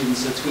PhD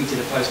students tweeted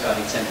a postcard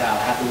he sent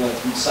out. It had the word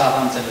from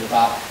Southampton in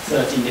about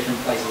 13 different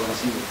places on a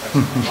single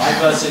postcard, right?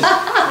 Versus a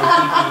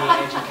deeply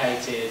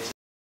educated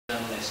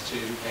journalist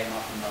who came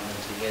up in London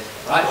 2 years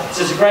ago, right?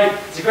 So it's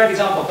a great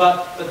example.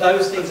 But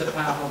those things are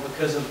powerful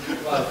because of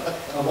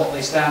what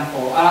they stand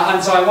for.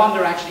 And so I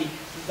wonder, actually,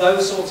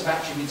 those sorts of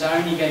attributes are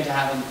only going to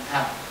have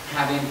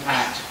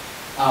impact.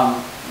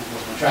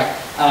 Lost my track.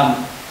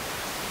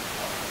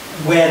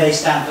 Where they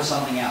stand for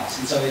something else,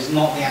 and so it's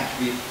not the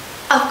attribute.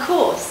 Of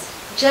course,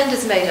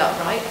 gender's made up,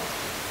 right?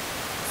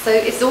 So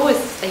it's always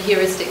a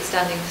heuristic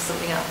standing for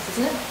something else,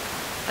 isn't it?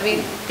 I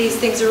mean, these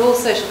things are all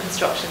social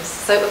constructions,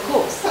 so of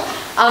course.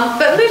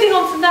 But moving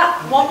on from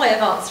that, one way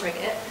of answering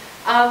it,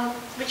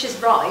 which is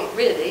right,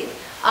 really.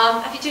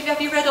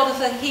 Have you read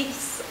Oliver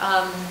Heath's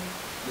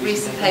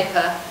recent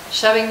paper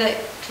showing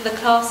that the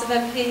class of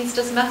MPs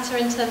does matter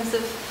in terms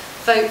of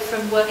vote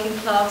from working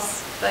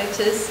class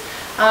voters?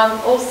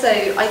 Also,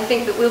 I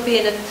think that we'll be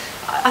in a...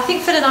 I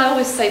think Phil and I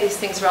always say these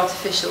things are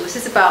artificial. This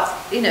is about,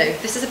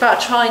 this is about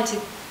trying to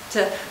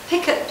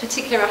pick at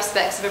particular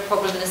aspects of a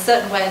problem in a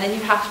certain way, and then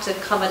you have to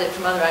come at it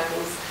from other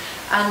angles.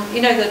 And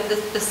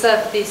the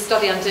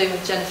study I'm doing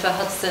with Jennifer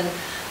Hudson,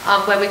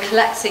 where we're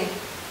collecting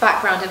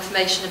background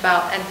information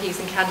about MPs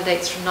and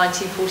candidates from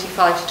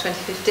 1945 to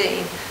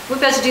 2015, we'll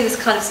be able to do this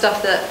kind of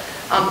stuff that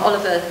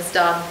Oliver has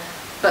done.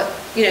 But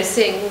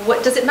seeing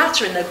what does it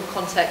matter in local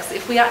context?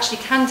 If we actually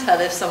can tell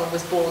if someone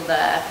was born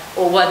there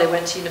or where they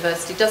went to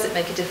university, does it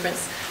make a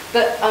difference?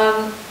 But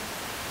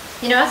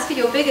as for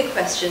your bigger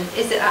question,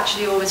 is it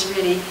actually always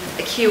really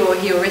a cue or a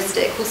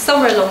heuristic? Well,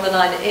 somewhere along the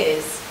line it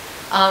is.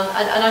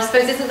 And I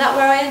suppose isn't that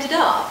where I ended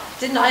up?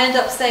 Didn't I end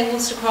up saying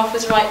Wollstonecraft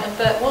was right and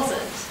Burke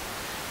wasn't?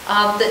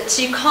 That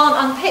you can't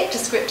unpick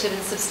descriptive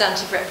and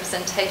substantive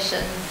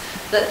representation.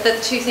 That the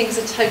two things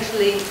are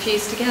totally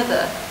fused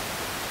together.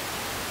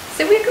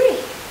 So we agree.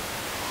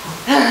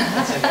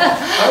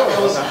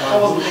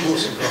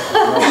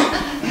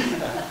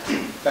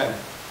 Ben.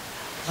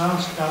 Can I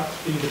ask about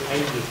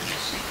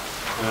independence?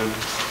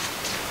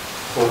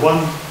 Well,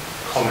 one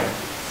comment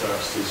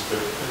first is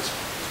that it's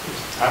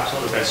perhaps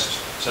not the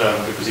best term,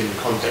 because in the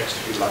context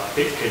of people like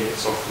Pitkin,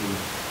 it's often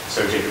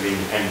associated with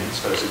independence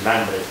versus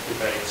mandate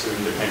debate, so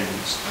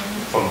independence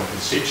from the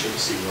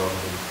constituency rather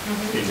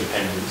than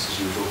independence, as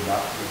you were talking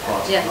about, the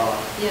party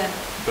line. Yeah.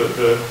 But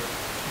the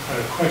kind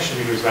of question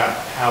really was about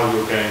how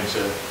you're going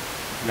to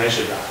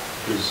measure that,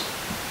 because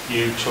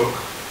you took,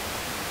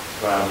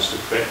 if I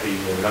understood correctly,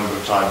 a number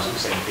of times it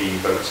was MP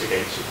votes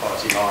against the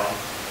party line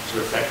to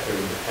reflect their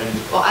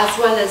independence. Well, as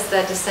well as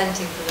their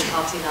dissenting from the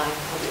party line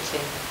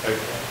publicly.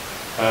 Okay.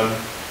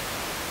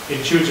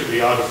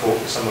 Intuitively, I'd have thought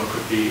that someone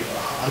could be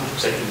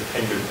 100%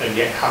 independent and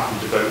yet happen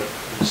to vote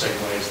in the same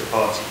way as the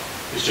party.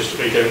 It's just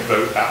that they don't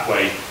vote that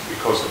way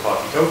because the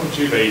party told them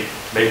to. They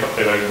make up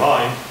their own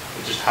mind.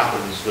 It just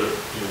happens that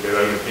their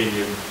own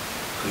opinion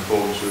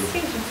conforms with...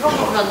 It seems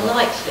rather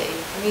unlikely.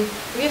 I mean,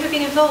 have you ever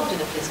been involved in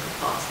a political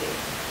party?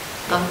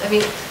 I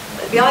mean,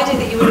 the idea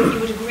that you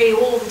would agree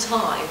all the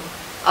time.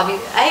 I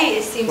mean,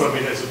 it seems... Well, I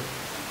mean, there's a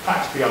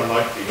practically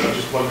unlikely, but I'm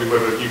just wondering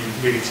whether you can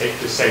really take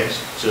dissent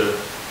to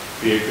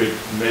be a good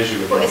measure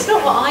of... Well, it's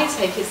not what I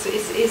take, it's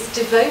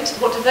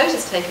what do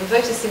voters take, and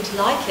voters seem to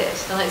like it.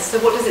 And so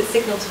what does it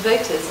signal to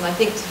voters? And I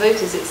think to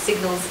voters it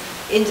signals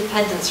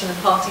independence from the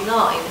party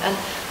line. And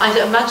I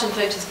imagine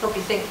voters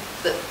probably think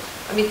that,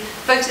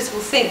 voters will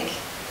think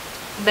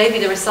maybe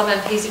there are some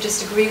MPs who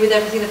just agree with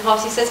everything the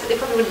party says, but they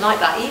probably wouldn't like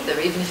that either,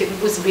 even if it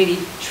was really,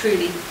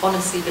 truly,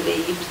 honestly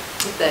believed,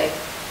 would they?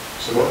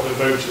 So what the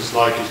voters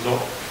like is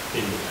not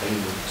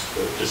independence,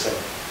 but dissent?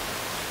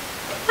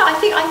 No, I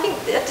think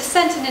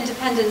dissent and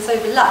independence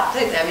overlap,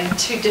 don't they? I mean,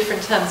 two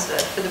different terms for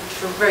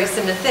a very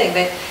similar thing.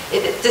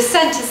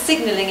 Dissent is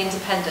signalling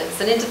independence,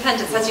 and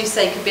independence, as you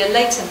say, could be a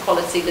latent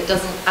quality that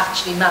doesn't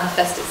actually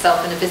manifest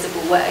itself in a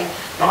visible way.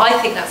 But I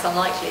think that's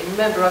unlikely.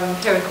 Remember, I'm an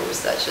empirical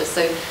researcher,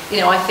 so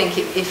I think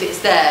if it's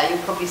there,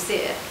 you'll probably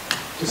see it.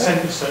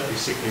 Dissent is certainly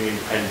signaling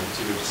independence.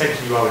 If you're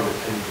dissenting, you are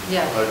independent.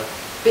 Yeah.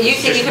 But you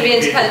think you can be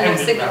independent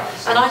of signal,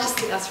 and I just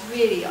think that's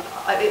really,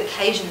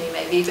 occasionally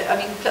maybe,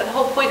 but the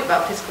whole point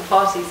about political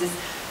parties is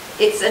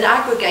it's an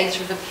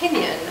aggregator of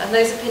opinion, and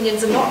those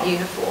opinions are not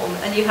uniform,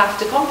 and you have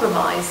to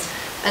compromise.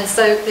 And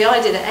so the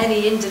idea that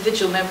any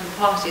individual member of the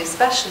party,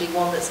 especially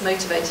one that's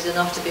motivated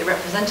enough to be a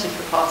representative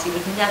for a party,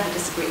 would never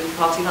disagree with the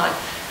party line.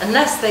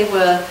 Unless they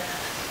were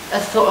an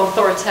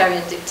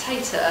authoritarian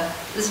dictator,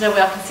 there's no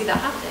way I can see that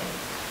happening.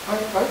 I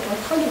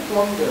kind of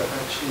wonder,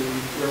 actually,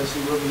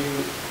 Rosie, whether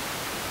you,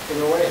 in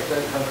a way,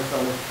 don't have a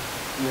kind of,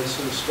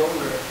 sort of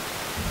stronger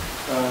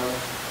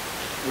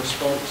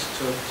response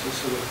to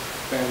sort of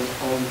Ben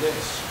on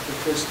this.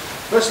 Because,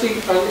 firstly,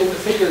 in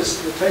the figures,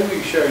 the table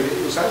you showed,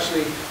 it was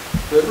actually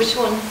which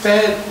one?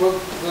 Fairly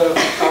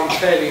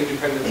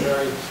independent,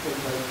 very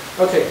independent.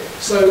 Okay,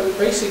 so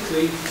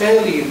basically,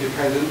 fairly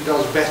independent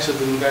does better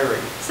than very.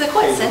 So they're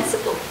quite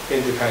sensible.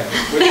 Independent,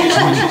 which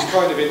is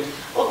kind of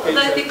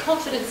although the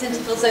confidence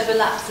intervals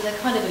overlap, so they're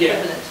kind of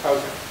equivalent. Yeah.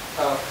 Okay.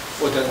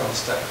 Well, don't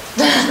understand.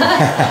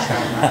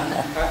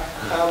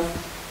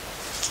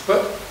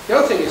 But the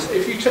other thing is,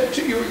 if you took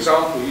your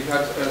example, you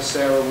had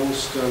Sarah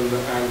Woolston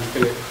and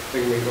Philip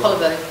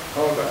Holloway.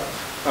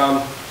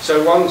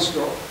 So one's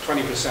got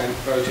 20%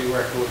 voting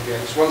record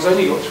against, one's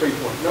only got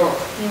 3.9.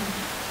 Yeah.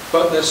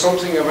 But there's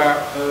something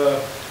about her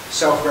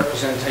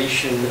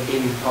self-representation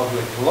in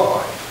public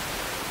life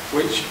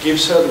which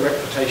gives her the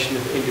reputation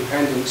of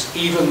independence,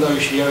 even though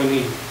she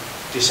only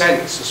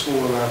dissents a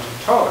small amount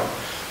of time.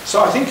 So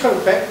I think kind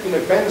of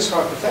Ben's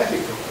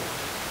hypothetical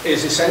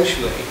is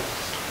essentially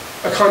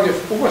a kind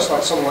of almost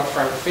like someone like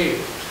Frank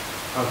Field,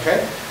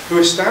 okay, who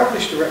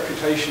established a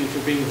reputation for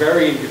being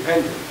very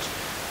independent,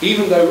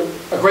 even though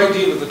a great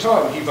deal of the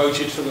time he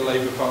voted for the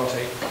Labour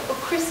Party. Well,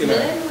 Chris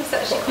Millen was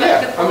actually quite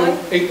a good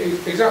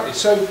point. Exactly.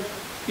 So,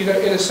 in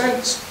a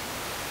sense,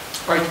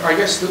 I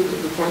guess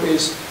the point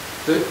is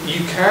that you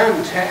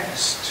can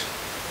test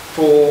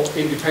for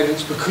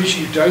independence because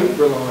you don't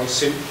rely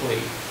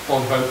simply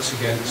on votes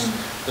against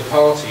the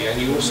party,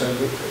 and you also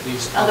look at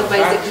these other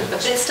ways factors.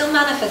 but it's still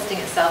manifesting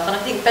itself, and I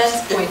think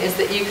Ben's point is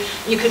that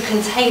you could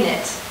contain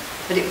it,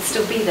 but it would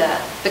still be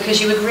there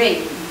because you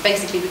agree,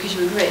 basically because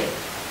you agree.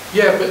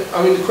 Yeah, but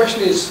I mean the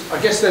question is,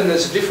 I guess then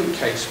there's a different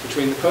case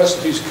between the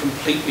person who's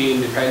completely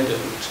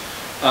independent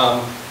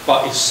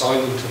but is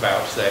silent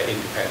about their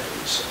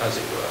independence, as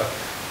it were,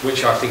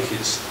 which I think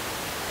is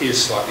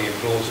slightly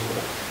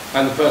implausible,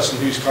 and the person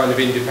who's kind of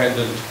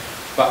independent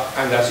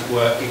and as it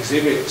were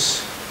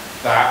exhibits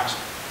that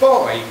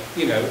by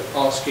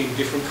asking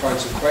different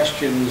kinds of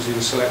questions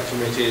in select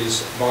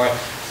committees, by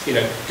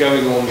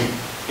going on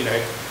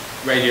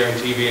radio and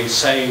TV and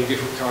saying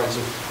different kinds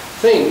of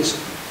things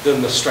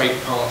than the straight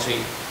party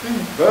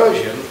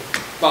version,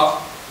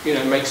 but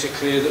makes it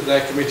clear that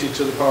they're committed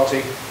to the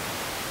party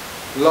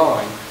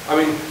line. I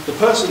mean, the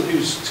person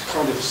who's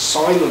kind of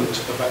silent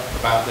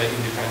about their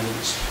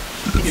independence,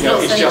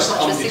 is just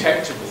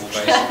undetectable,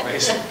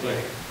 basically.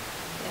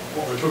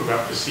 What we're talking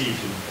about perceived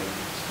independence.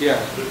 Yeah.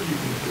 But you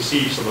can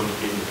perceive someone to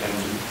be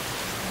independent,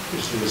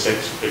 just in the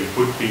sense that they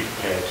would be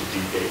prepared to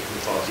deviate from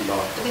the party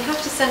line. But they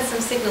have to send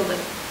some signal that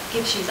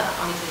gives you that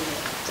idea,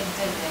 don't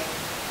they?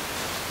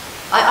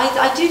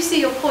 I do see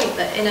your point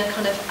that in a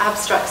kind of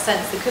abstract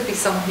sense there could be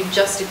someone who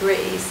just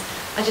agrees.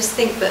 I just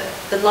think that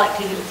the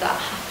likelihood of that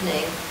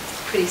happening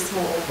is pretty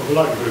small. Well, the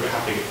likelihood of it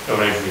happening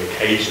on every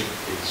occasion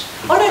is...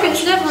 Oh no, but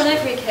it's never on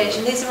every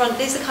occasion. These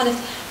are kind of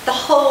the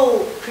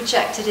whole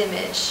projected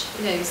image,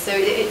 so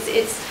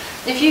it's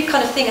if you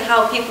kind of think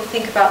how people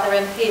think about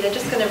their MP, they're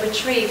just going to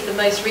retrieve the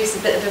most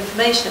recent bit of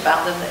information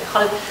about them. That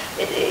kind of,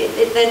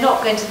 they're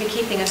not going to be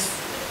keeping a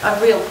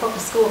real proper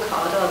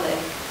scorecard, are they?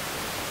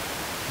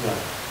 No.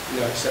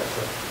 No, except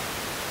for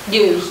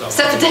you.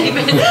 Except for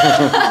David.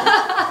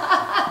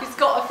 He's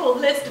got a full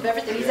list of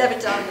everything he's ever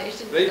done.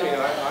 Believe me,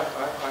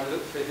 I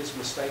look for his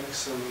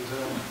mistakes and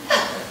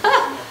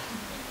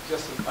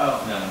just...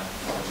 Oh, no.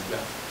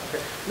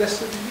 Okay.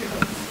 Lester,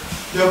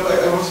 Yeah,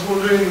 I was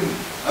wondering,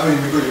 I mean,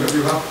 because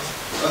you have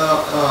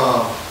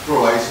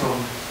provided some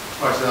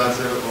partial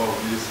answer of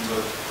this,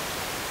 but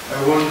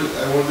I wonder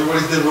what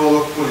is the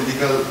role of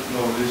political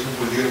knowledge and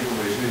political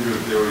information in your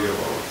theory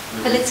about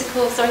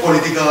political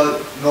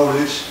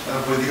knowledge and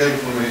political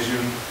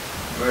information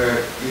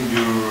in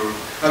your,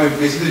 I mean,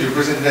 basically you're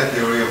presenting a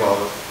theory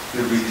about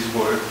the British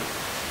work,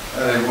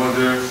 and I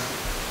wonder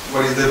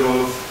what is the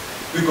role of,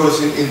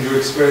 because in your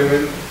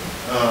experiment,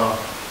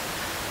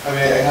 I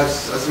mean, I have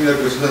a similar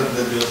question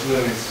that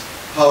Jocelyn is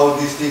how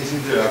these things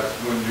interact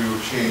when you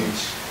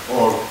change,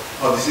 or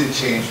how does it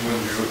change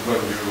when you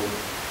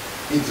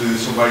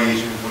introduce some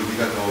variation in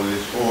political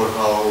knowledge, or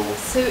how...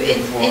 So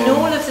in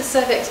all of the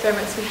survey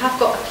experiments we have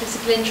got a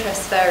political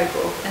interest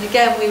variable, and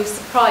again we were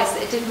surprised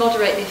that it did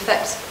moderate the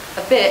effect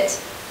a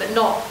bit, but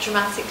not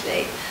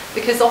dramatically,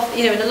 because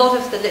in a lot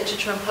of the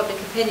literature and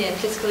public opinion,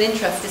 political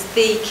interest is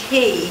the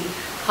key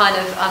kind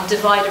of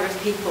divider of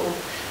people.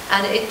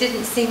 And it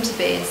didn't seem to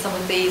be in some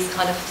of these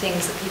kind of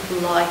things that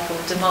people like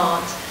or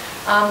demand.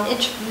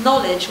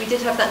 Knowledge, we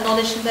did have that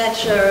knowledge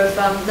measure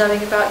of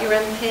knowing about your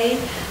MP.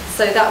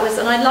 So that was,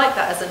 and I like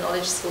that as a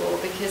knowledge score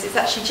because it's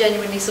actually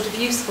genuinely sort of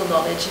useful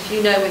knowledge. If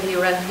you know whether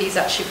your MP is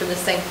actually from the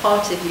same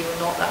party of you or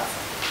not, that's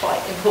quite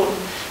important,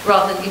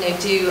 rather than, you know,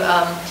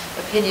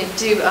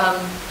 do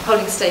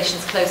polling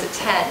stations close at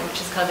 10, which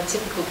is kind of a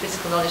typical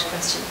political knowledge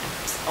question,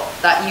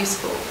 that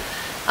useful.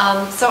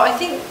 So I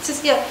think,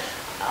 just, yeah,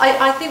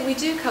 I think we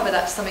do cover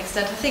that to some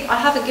extent. I think I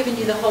haven't given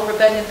you the whole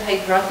rebellion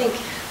paper. I think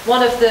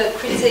one of the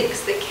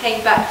critiques that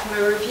came back from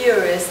a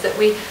reviewer is that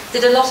we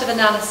did a lot of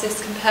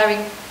analysis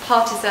comparing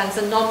partisans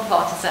and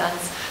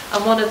non-partisans,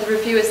 and one of the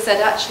reviewers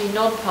said actually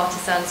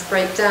non-partisans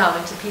break down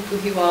into people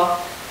who are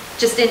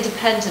just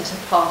independent of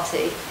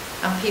party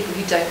and people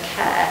who don't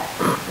care.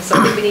 And so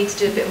I think we need to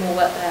do a bit more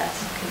work there to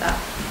look at that.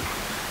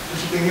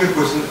 Just thinking a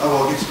question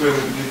about the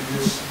experiment,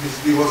 this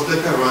was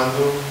like a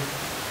random,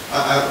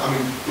 I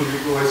mean, could you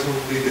provide some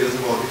details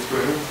about the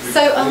experiment?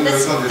 So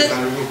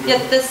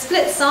the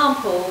split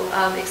sample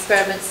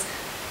experiments,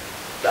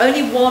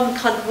 only one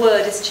kind of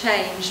word is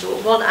changed, or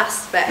one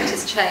aspect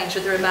is changed,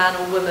 whether a man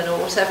or woman or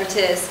whatever it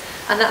is,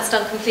 and that's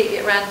done completely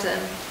at random.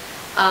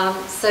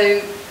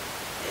 So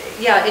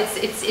yeah,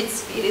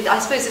 I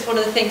suppose it's one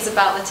of the things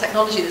about the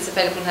technology that's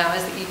available now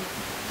is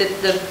that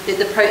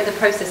the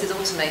process is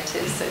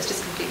automated, so it's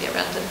just completely at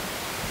random.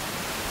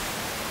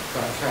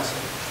 Right,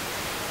 Cassie.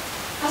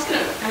 I was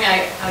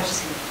just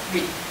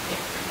going to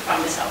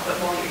find this out, but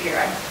while you're here,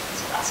 I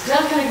was going to ask, because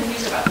I was kind of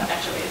confused about that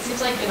actually. It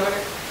seems like in order,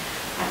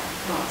 I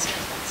don't know what's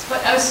going to ask,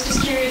 but I was just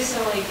curious, so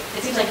like,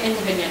 it seems like in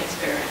the vignette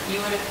experiment, you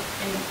would have,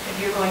 if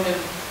you're going to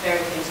vary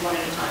things one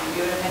at a time,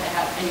 you would have had to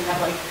have, and you have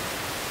like,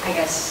 I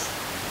guess,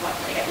 what,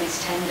 like at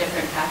least 10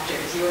 different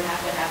factors, you would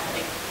have to have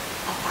like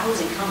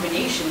 1,000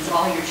 combinations of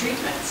all your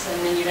treatments,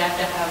 and then you'd have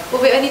to have...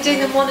 Well, we're only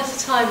doing them one at a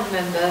time,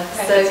 remember?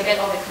 Okay, so to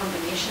get all the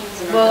combinations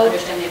and to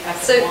understand the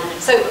effect of one.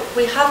 So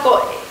we have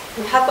got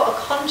a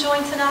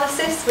conjoint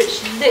analysis,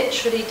 which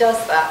literally does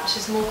that, which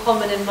is more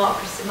common in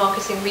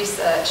marketing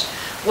research,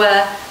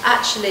 where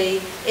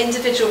actually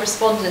individual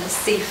respondents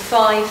see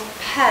 5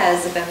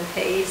 pairs of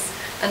MPs,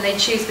 and they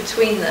choose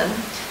between them,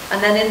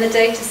 and then in the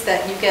data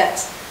set you get,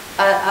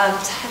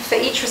 for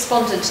each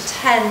respondent,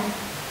 10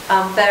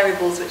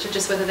 variables, which are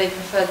just whether they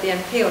preferred the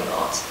MP or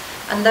not,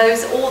 and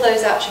all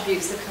those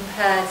attributes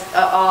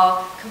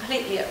are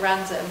completely at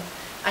random,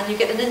 and you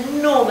get an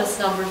enormous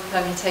number of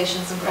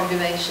permutations and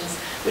combinations,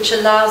 which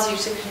allows you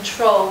to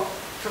control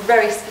for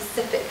very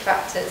specific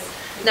factors.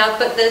 Now,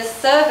 but the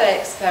survey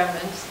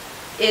experiment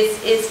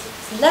is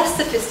less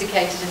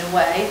sophisticated in a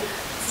way.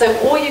 So,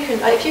 or you can,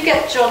 if you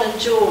get John and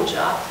George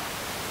up,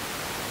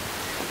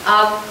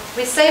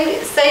 we say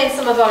in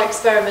some of our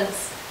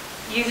experiments,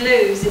 you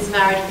lose is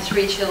married with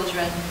 3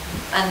 children,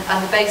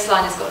 and the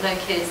baseline has got no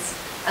kids,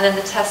 and then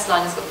the test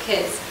line has got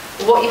kids.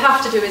 But what you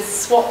have to do is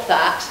swap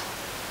that,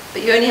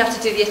 but you only have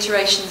to do the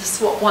iteration to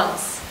swap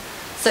once.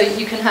 So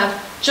you can have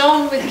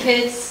John with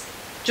kids,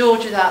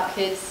 George without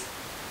kids,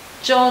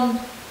 John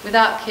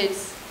without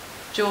kids,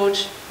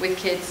 George with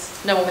kids,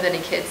 no one with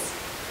any kids.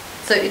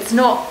 So it's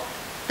not,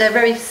 they're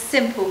very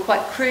simple,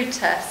 quite crude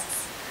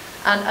tests,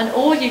 and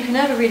all you can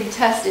ever really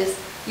test is,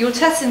 you're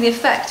testing the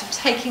effect of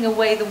taking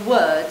away the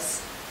words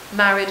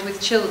married with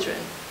children.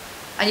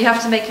 And you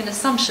have to make an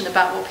assumption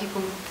about what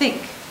people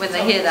think when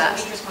they hear that.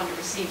 So each responder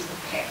receives the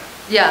pair.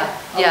 Yeah,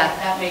 okay, yeah.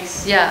 That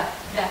makes... Yeah.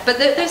 That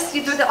but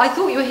I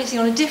thought you were hitting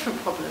on a different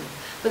problem.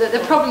 But the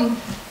problem,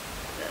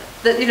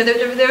 that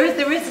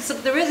there is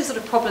a sort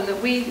of problem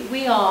that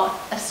we are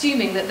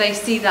assuming that they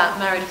see that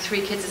married with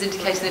 3 kids as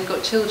indicating they've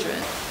got children.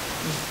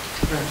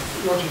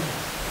 Roger.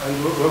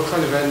 And we'll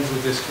kind of end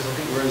with this because I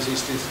think Rosie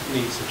still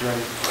needs a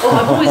drink. Oh,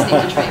 I always need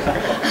a drink.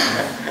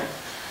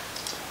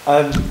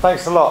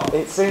 Thanks a lot.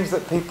 It seems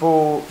that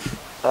people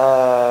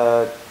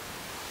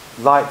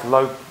like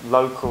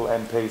local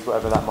MPs,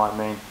 whatever that might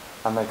mean,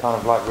 and they kind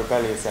of like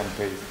rebellious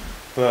MPs.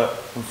 But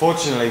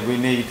unfortunately, we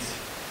need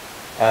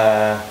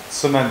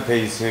some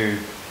MPs who,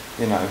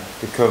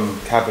 become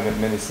cabinet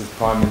ministers,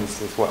 prime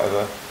ministers,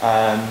 whatever.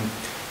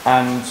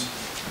 And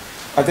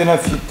I don't know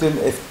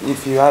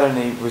if you had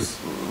any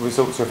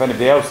results, or if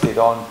anybody else did,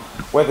 on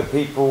whether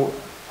people,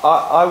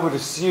 I would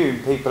assume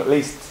people, at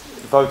least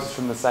voters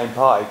from the same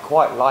party,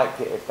 quite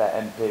like it if their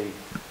MP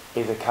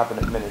is a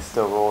cabinet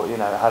minister or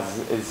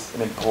is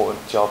an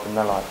important job, and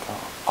they're like, oh,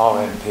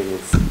 our MP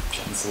is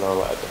chancellor or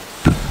whatever,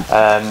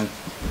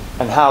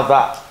 and how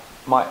that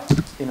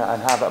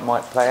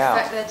might play out.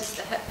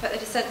 Affect their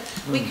dissent.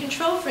 We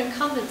control for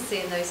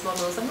incumbency in those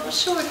models. I'm not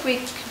sure if we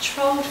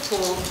controlled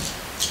for.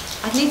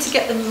 I'd need to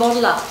get the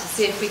model up to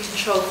see if we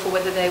controlled for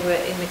whether they were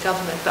in the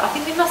government, but I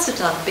think we must have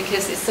done,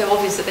 because it's so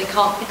obvious that they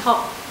can't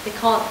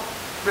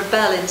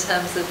rebel in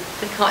terms of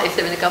if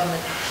they're in the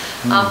government.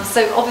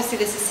 So obviously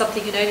this is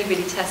something you can only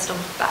really test on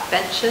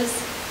backbenchers.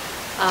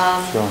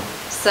 Sure.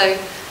 So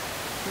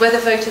whether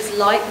voters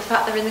like the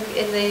fact they're in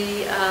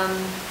the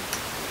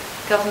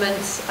government,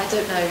 I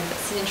don't know.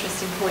 That's an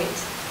interesting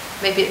point.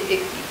 Maybe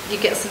you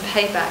get some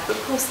payback, but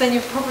of course then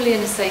you're probably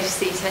in a safe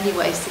seat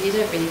anyway, so you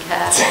don't really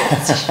care.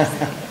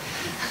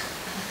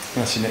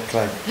 Unless you Nick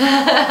Clegg.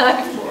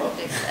 Poor old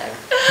Nick Clegg.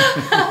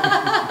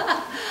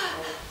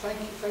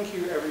 Thank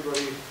you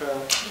everybody for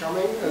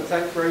coming, and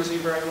thank Rosie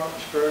very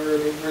much for a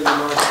really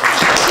nice